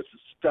through Angus's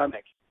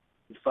stomach.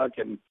 And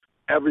fucking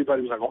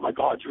everybody was like, oh, my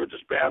God, you're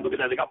this band. Look at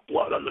that. They got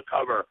blood on the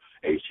cover.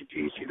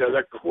 AC/DC,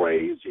 they're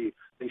crazy.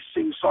 They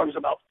sing songs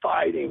about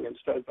fighting and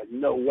stuff. Like,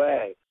 no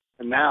way.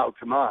 And now,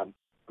 come on.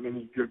 I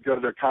mean, you go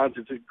to their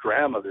concerts, their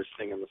grandmother's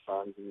singing the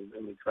songs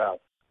in the crowd.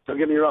 Don't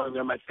get me wrong,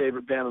 they're my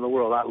favorite band in the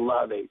world. I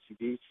love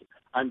AC/DC.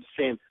 I'm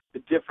saying the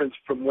difference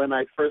from when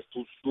I first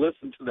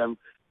listened to them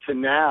to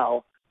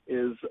now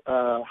is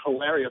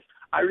hilarious.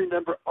 I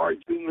remember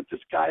arguing with this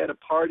guy at a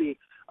party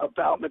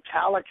about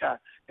Metallica,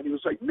 and he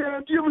was like,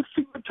 man, do you ever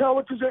think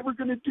Metallica's ever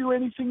going to do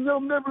anything? They'll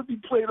never be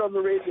played on the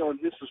radio. And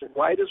this is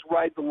right as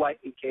Ride the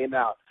Lightning came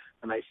out.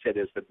 And I said,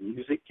 as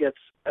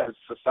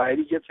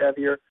society gets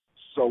heavier,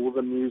 so will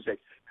the music.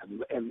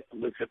 And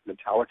look at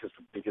Metallica's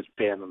the biggest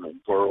band in the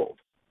world,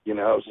 you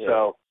know. Yeah.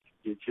 So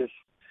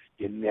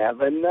you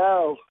never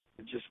know.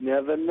 You just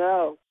never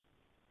know.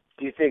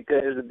 Do you think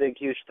there's a big,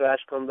 huge thrash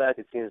comeback?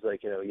 It seems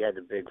like, you had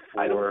the big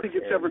four. I don't think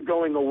it's ever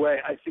going away.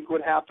 I think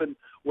what happened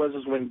was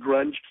when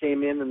grunge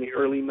came in the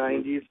early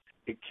 90s,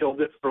 it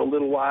killed it for a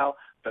little while,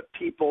 but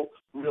people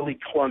really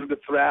clung to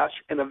thrash.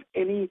 And of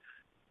any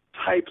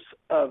types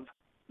of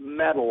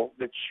metal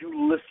that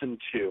you listen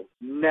to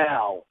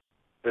now,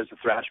 there's a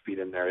thrash beat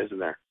in there, isn't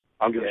there?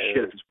 I don't give a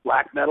shit if it's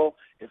black metal,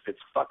 if it's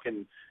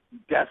fucking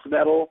death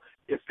metal,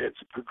 if it's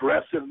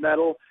progressive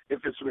metal,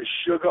 if it's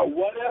Meshuggah,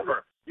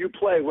 whatever you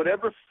play,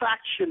 whatever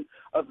faction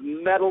of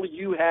metal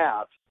you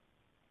have,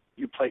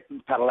 you play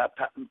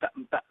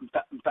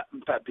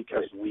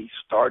because we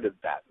started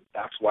that.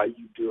 That's why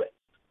you do it.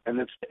 And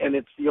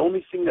it's the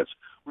only thing that's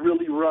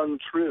really rung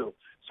true.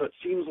 So it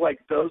seems like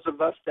those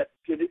of us that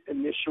did it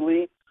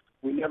initially,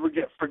 we never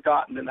get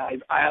forgotten. And I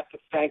have to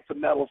thank the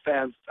metal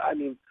fans. I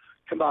mean,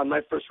 come on, my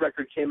first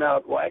record came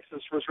out,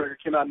 Exodus' first record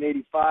came out in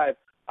 85.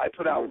 I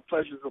put out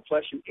Pleasures of the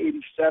Flesh in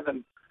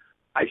 87.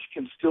 I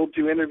can still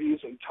do interviews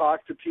and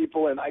talk to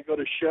people, and I go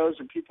to shows,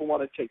 and people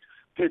want to take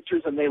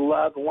pictures, and they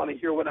love and want to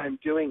hear what I'm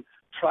doing.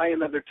 Try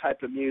another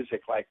type of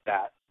music like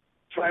that.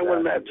 Try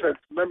one that,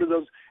 remember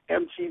those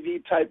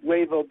MTV-type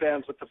Wavo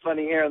bands with the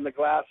funny hair and the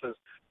glasses?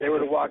 They were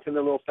to walk in,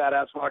 their little fat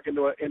ass walk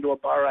into a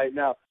bar right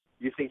now.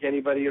 You think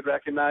anybody would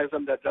recognize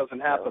them? That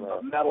doesn't happen.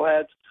 But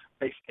metalheads,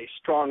 they stay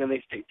strong and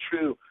they stay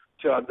true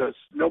to those.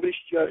 Nobody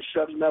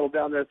shoves metal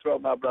down their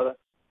throat, my brother.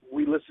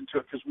 We listen to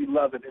it because we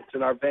love it. It's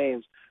in our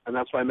veins, and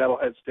that's why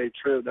metalheads stay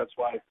true. That's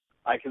why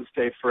I can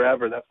stay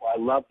forever. That's why I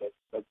love it.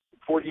 But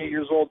 48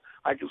 years old,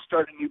 I can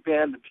start a new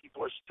band, and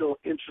people are still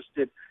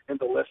interested in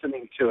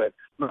listening to it.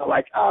 Not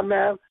like, oh,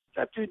 man,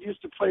 that dude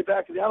used to play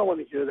back. I don't want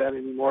to hear that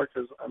anymore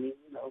because, I mean,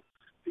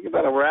 think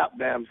about a rap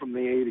band from the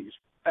 80s,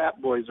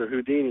 Fat Boys or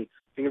Houdini.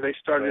 Think if they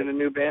started a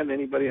new band,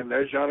 anybody in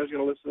their genre is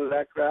going to listen to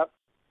that crap?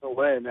 No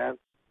way, man.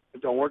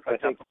 It don't work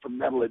like that, but for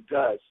metal it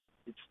does.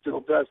 It still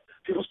does.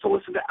 People still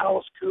listen to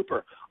Alice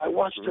Cooper. I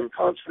watched a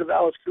concert of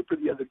Alice Cooper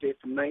the other day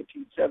from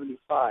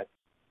 1975.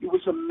 It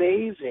was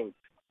amazing.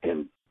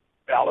 And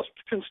Alice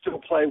can still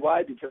play.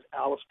 Why? Because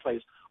Alice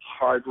plays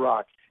hard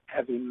rock,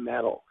 heavy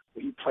metal.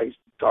 He plays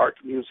dark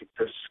music.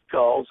 There's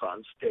skulls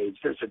on stage.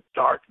 There's a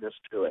darkness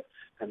to it,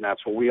 and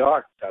that's what we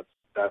are. That's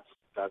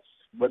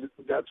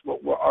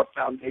what our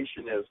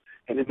foundation is,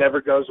 and it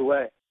never goes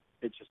away.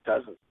 It just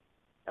doesn't.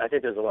 I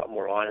think there's a lot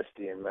more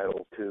honesty in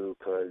metal too,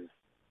 because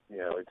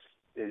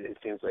it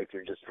seems like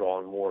you're just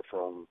drawing more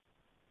from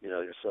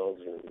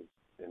yourselves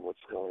and what's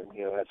going.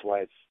 That's why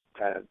it's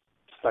kind of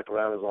stuck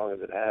around as long as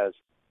it has.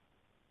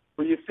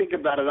 When you think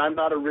about it, I'm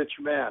not a rich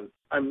man.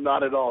 I'm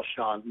not at all,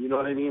 Sean. You know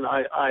what I mean?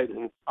 I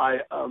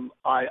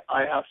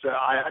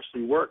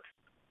actually work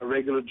a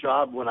regular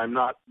job when I'm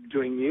not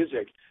doing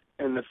music.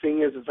 And the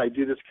thing is I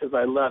do this because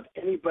I love.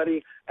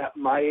 Anybody at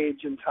my age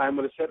and time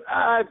would have said,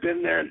 I've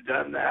been there and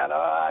done that.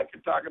 I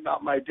can talk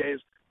about my days.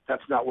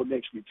 That's not what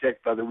makes me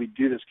tick, brother. We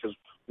do this because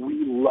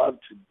we love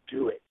to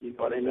do it. You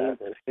know what I mean?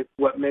 It's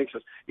what makes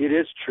us. It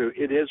is true.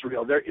 It is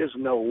real. There is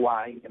no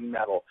lying in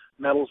metal.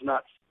 Metal's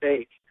not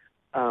fake.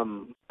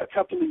 A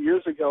couple of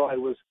years ago, I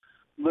was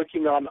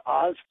looking on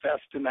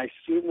Ozfest, and I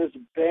seen this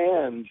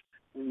band,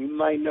 and you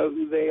might know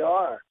who they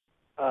are.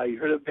 You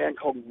heard of a band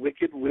called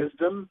Wicked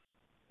Wisdom?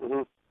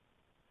 Mm-hmm.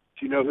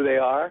 Do you know who they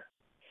are?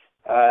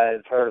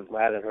 I've heard of them.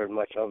 I haven't heard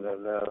much of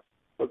them, no.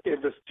 Okay,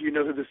 do you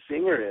know who the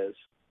singer is?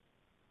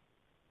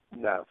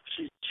 No.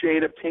 She's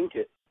Jada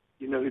Pinkett.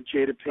 You know who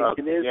Jada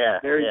Pinkett is? Yeah.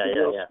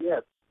 Yeah.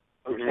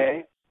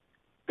 Okay.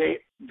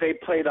 Mm-hmm. They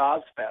played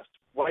Ozfest.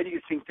 Why do you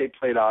think they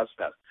played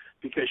Ozfest?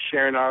 Because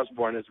Sharon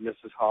Osbourne is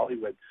Mrs.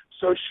 Hollywood.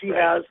 So she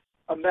has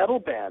a metal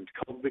band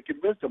called Wicked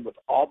Wisdom with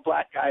all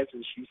black guys,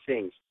 and she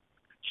sings.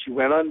 She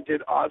went on and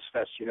did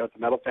Ozfest. You know what the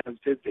metal fans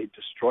did? They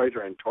destroyed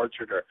her and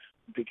tortured her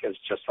because,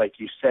 just like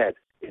you said,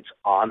 it's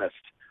honest.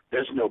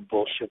 There's no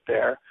bullshit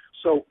there.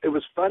 So it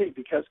was funny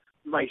because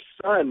my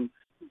son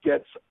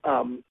gets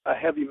a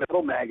heavy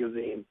metal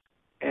magazine,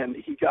 and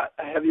he got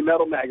a heavy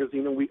metal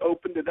magazine, and we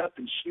opened it up,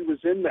 and she was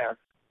in there.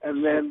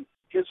 And then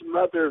his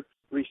mother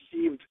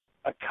received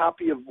a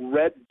copy of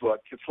Red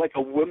Book. It's like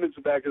a women's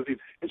magazine,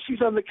 and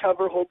she's on the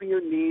cover holding her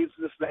knees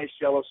in this nice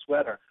yellow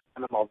sweater.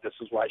 And I'm all, this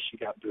is why she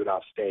got booed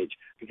off stage,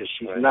 because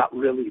she's not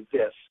really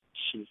this.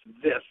 She's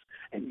this.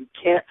 And you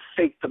can't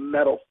fake the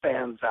metal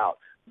fans out.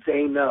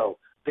 They know.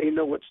 They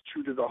know what's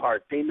true to the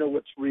heart. They know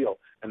what's real,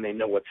 and they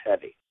know what's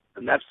heavy.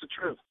 And that's the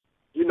truth.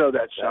 You know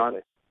that, Sean.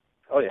 Exactly.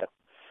 Oh, yeah.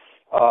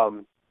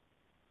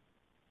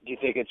 Do you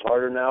think it's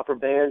harder now for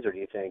bands, or do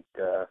you think,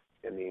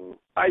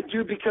 I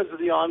do, because of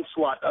the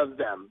onslaught of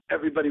them.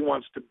 Everybody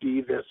wants to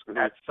be this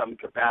at some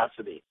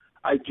capacity.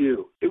 I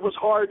do. It was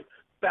hard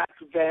back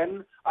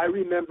then. I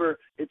remember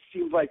it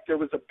seemed like there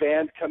was a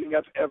band coming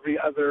up every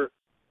other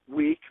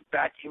week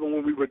back even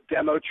when we were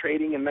demo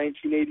trading in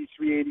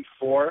 1983,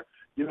 84.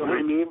 You know what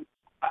I mean?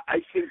 I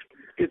think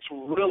it's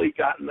really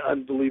gotten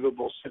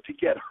unbelievable. So to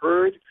get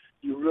heard,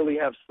 you really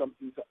have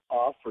something to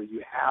offer.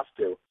 You have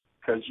to,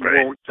 because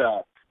you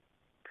won't.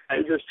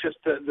 And there's just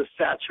the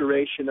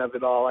saturation of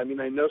it all. I mean,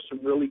 I know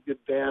some really good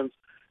bands,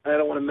 and I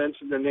don't want to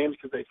mention their names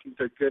because I think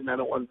they're good, and I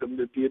don't want them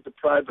to be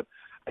deprived, but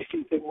I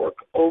think they work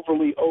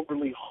overly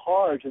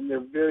hard, and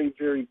they're very,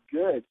 very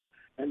good.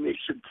 And they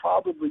should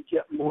probably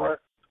get more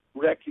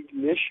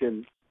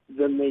recognition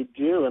than they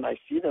do. And I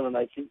see them, and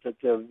I think that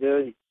they're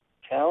very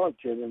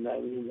talented. And I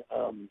mean,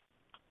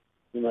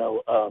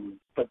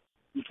 but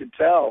you can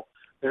tell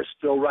they're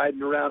still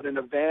riding around in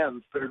a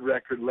van, third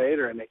record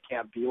later, and it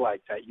can't be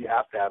like that. You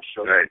have to have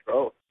shows of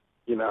growth,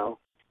 you know.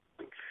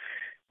 Do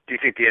you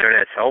think the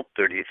internet's helped,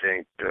 or do you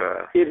think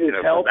it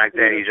has helped? Back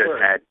then, you just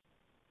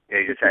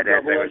had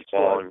that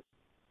baseball, and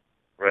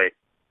right?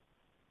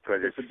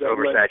 Because it's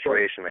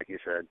oversaturation, like you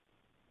said.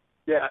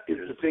 Yeah,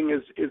 the thing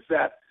is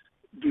that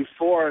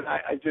before, and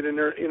I did an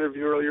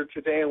interview earlier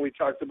today, and we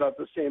talked about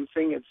the same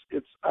thing.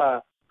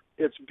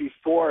 It's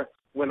before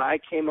when I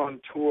came on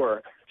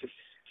tour to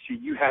see,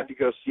 you had to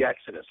go see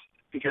Exodus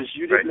because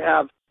you didn't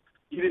have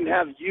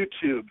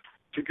YouTube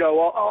to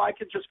go. Oh, I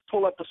could just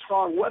pull up a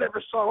song,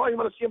 whatever song. Oh, you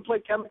want to see him play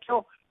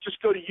Chemical?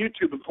 Just go to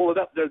YouTube and pull it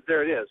up.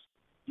 There it is.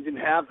 You didn't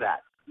have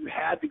that. You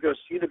had to go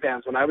see the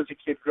bands. When I was a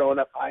kid growing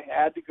up, I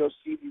had to go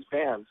see these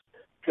bands.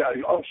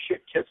 Oh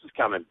shit, Kiss is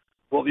coming.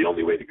 Well, the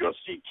only way to go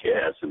see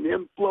Kiss and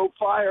then blow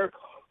fire,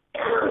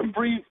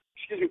 breathe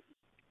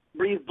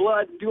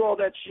blood, and do all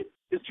that shit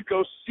is to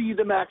go see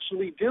them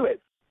actually do it.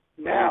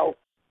 Now,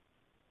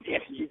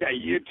 you got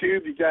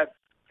YouTube, you got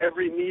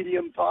every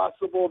medium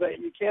possible that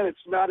you can.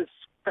 It's not as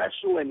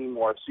special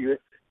anymore, so you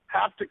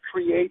have to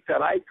create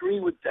that. I agree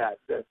with that.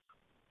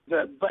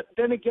 But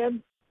then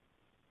again,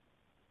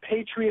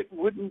 Patriot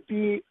wouldn't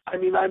be. I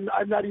mean, I'm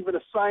not even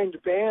a signed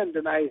band,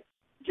 and I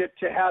get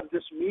to have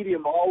this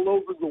medium all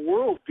over the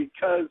world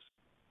because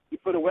you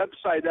put a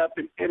website up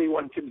and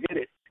anyone can hit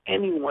it.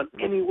 Anyone,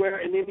 anywhere,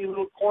 in any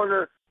little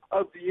corner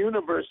of the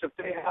universe, if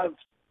they have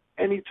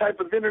any type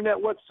of internet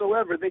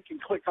whatsoever, they can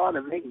click on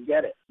it and they can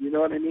get it. You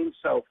know what I mean?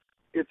 So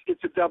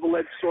it's a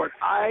double-edged sword.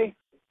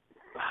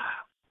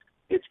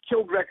 It's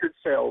killed record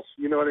sales.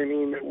 You know what I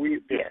mean?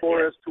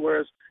 Before us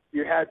tours,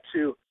 you had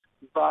to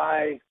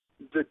buy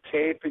the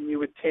tape, and you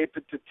would tape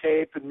it to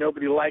tape, and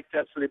nobody liked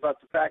that, so they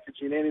bought the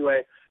packaging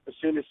anyway. As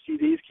soon as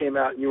CDs came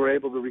out and you were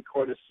able to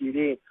record a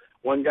CD,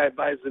 one guy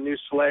buys the new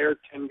Slayer,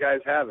 10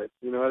 guys have it.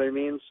 You know what I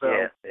mean? So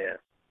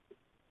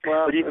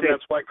Well,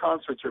 that's why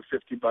concerts are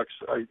 $50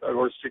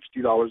 or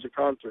 $60 a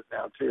concert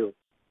now too.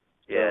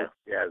 Yeah,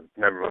 I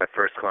remember my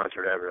first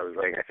concert ever. I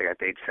think I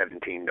paid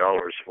 $17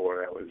 for.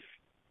 That was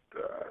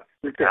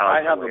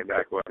I have way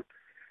back when.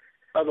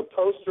 I have a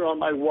poster on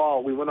my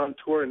wall. We went on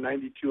tour in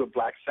 '92 of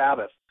Black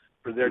Sabbath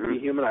for their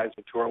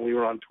Dehumanizer tour, and we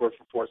were on tour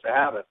for Force of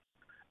Habit.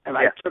 And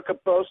I took a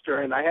poster,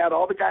 and I had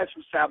all the guys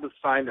from Sabbath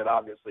signed it,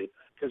 obviously,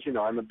 because, you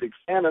know, I'm a big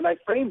fan, and I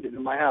framed it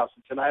in my house.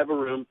 And I have a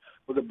room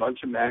with a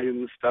bunch of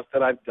magazines and stuff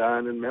that I've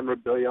done and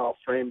memorabilia all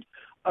framed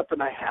up,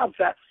 and I have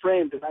that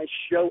framed, and I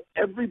show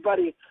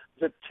everybody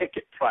the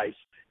ticket price,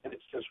 and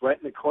it says right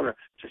in the corner,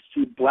 to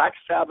see Black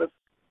Sabbath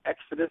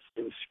Exodus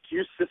in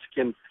Skew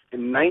Siskin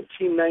in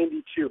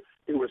 1992,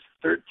 it was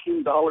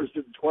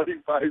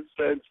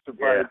 $13.25 to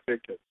buy a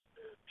ticket.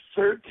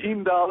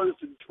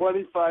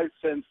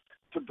 $13.25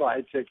 to buy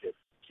a ticket.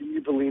 Can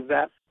you believe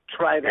that?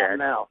 Try that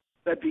now.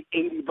 That'd be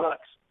 $80,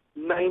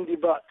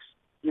 $90.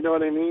 You know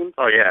what I mean?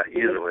 Oh yeah,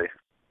 easily.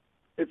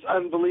 It's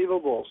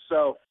unbelievable.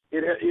 So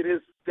it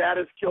is that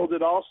has killed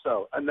it.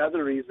 Also,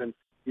 another reason,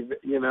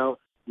 you know,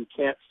 you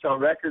can't sell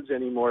records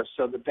anymore.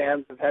 So the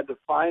bands have had to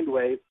find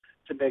ways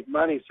to make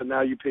money. So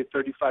now you pay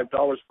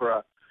 $35 for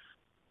a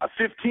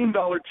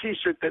 $15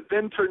 T-shirt that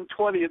then turned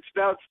 $20. It's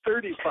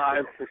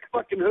 $35. The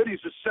fucking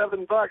hoodies are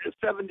 $7,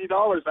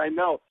 $70. I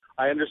know.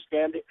 I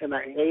understand it and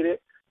I hate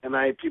it. And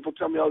people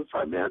tell me all the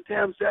time, man,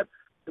 damn, Zeb,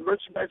 the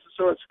merchandise is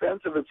so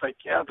expensive. It's like,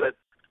 yeah, but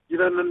you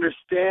don't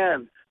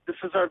understand. This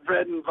is our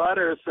bread and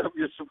butter. So if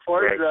you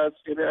supported us,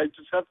 you know, I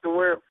just have to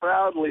wear it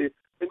proudly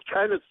and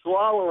kind of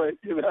swallow it,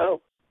 you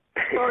know.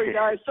 Sorry,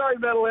 guys. Sorry,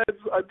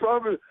 metalheads. I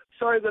promise.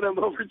 Sorry that I'm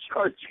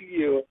overcharging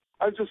you.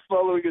 I'm just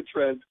following a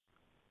trend.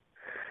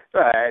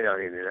 I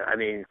don't even. I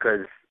mean,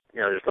 because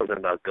you know, there's something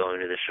about going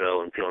to the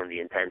show and feeling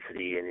the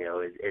intensity, and you know,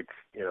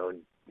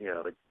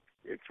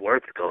 it's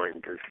worth going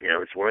because you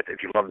know it's worth it.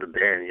 If you love the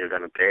band, you're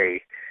gonna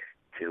pay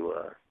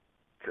to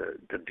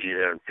be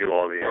there and feel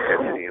all the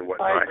intensity and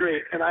whatnot. I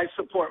agree, and I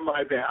support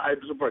my band. I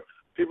support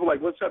people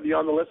like, what's up? You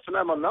on the list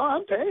tonight? I'm like, no,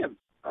 I'm paying.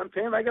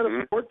 I got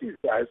to support these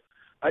guys.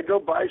 I go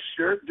buy a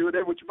shirt, do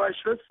whatever. What you buy a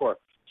shirt for?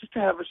 Just to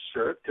have a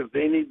shirt because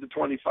they need the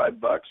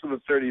 $25 or the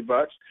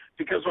 $30.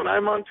 Because when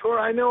I'm on tour,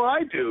 I know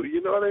I do.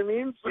 You know what I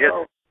mean?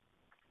 So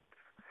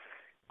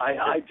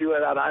I do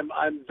it.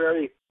 I'm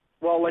very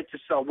well, like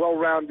yourself,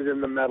 well-rounded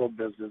in the metal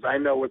business. I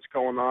know what's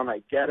going on. I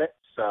get it.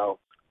 So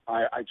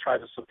I try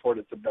to support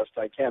it the best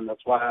I can.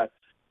 That's why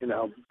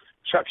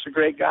Chuck's a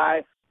great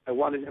guy. I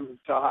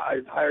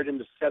hired him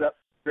to set up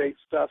great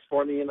stuff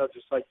for me,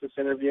 just like this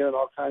interview and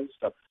all kinds of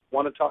stuff.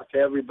 Want to talk to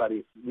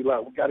everybody. We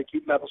got to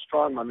keep metal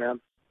strong, my man.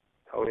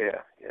 Oh,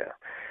 yeah.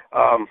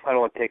 I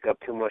don't want to take up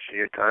too much of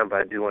your time,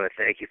 but I do want to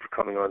thank you for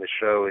coming on the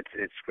show.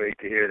 It's great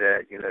to hear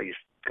that, you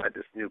got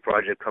this new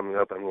project coming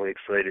up. I'm really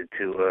excited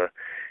to,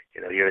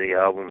 hear the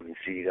album and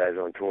see you guys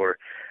on tour.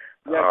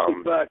 Yeah,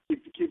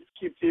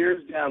 keep the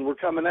ears down. We're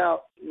coming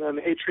out on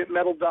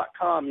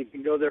HateRipMetal.com. You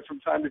can go there from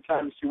time to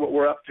time and see what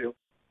we're up to.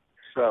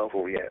 So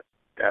cool, yeah,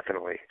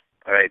 definitely.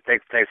 All right,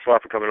 thanks a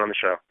lot for coming on the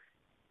show.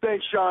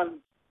 Thanks, Sean.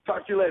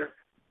 Talk to you later.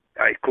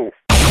 All right, cool.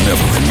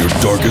 Never in your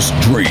darkest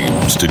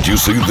dreams did you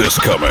see this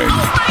coming.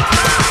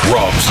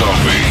 Rob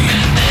Zombie,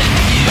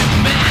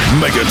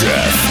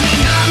 Megadeth,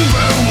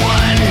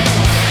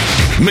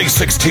 May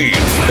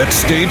 16th at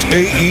Stage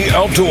AE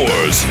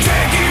Outdoors.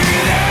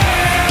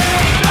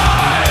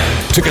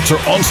 Tickets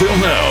are on sale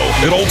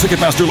now at all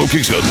Ticketmaster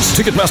locations,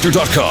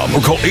 Ticketmaster.com,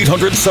 or call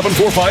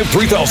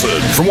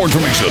 800-745-3000. For more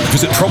information,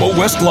 visit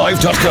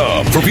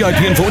PromoWestLive.com. For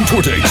VIP info and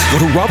tour dates, go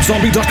to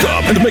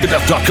RobZombie.com and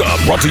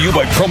Megadeth.com. Brought to you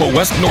by Promo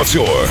West North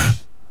Shore.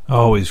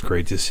 Always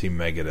great to see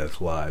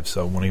Megadeth live,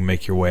 so when you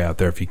make your way out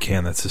there if you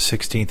can, that's the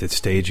 16th at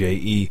Stage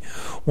AE.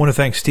 Want to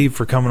thank Steve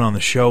for coming on the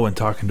show and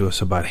talking to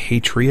us about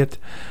Hatriot.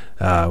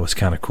 It was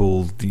kind of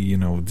cool,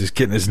 just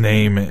getting his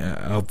name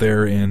out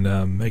there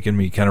and making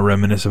me kind of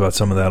reminisce about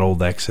some of that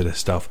old Exodus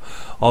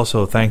stuff.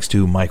 Also, thanks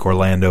to Mike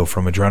Orlando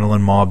from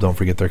Adrenaline Mob. Don't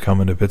forget they're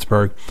coming to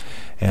Pittsburgh.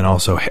 And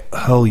also,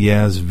 Hell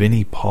Yes,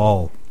 Vinnie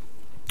Paul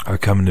are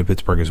coming to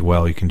Pittsburgh as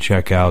well. You can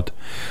check out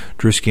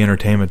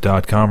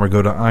DrewskiEntertainment.com or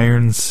go to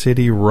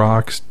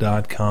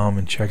IronCityRocks.com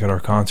and check out our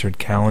concert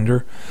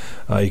calendar.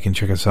 You can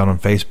check us out on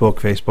Facebook,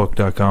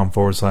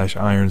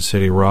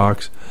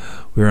 Facebook.com/IronCityRocks.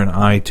 We're on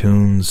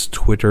iTunes,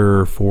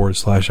 Twitter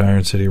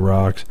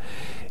 /IronCityRocks.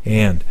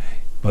 And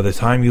by the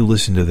time you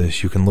listen to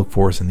this, you can look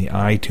for us in the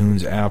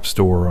iTunes App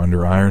Store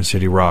under Iron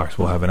City Rocks.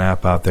 We'll have an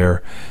app out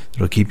there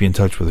that'll keep you in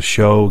touch with the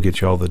show, get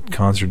you all the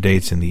concert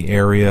dates in the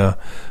area.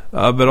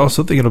 But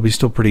also think it'll be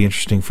still pretty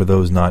interesting for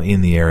those not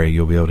in the area.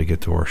 You'll be able to get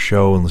to our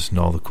show and listen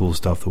to all the cool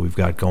stuff that we've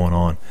got going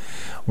on.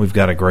 We've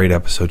got a great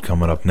episode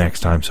coming up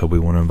next time, so we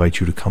want to invite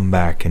you to come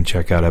back and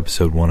check out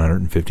episode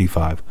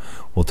 155.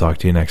 We'll talk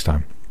to you next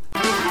time.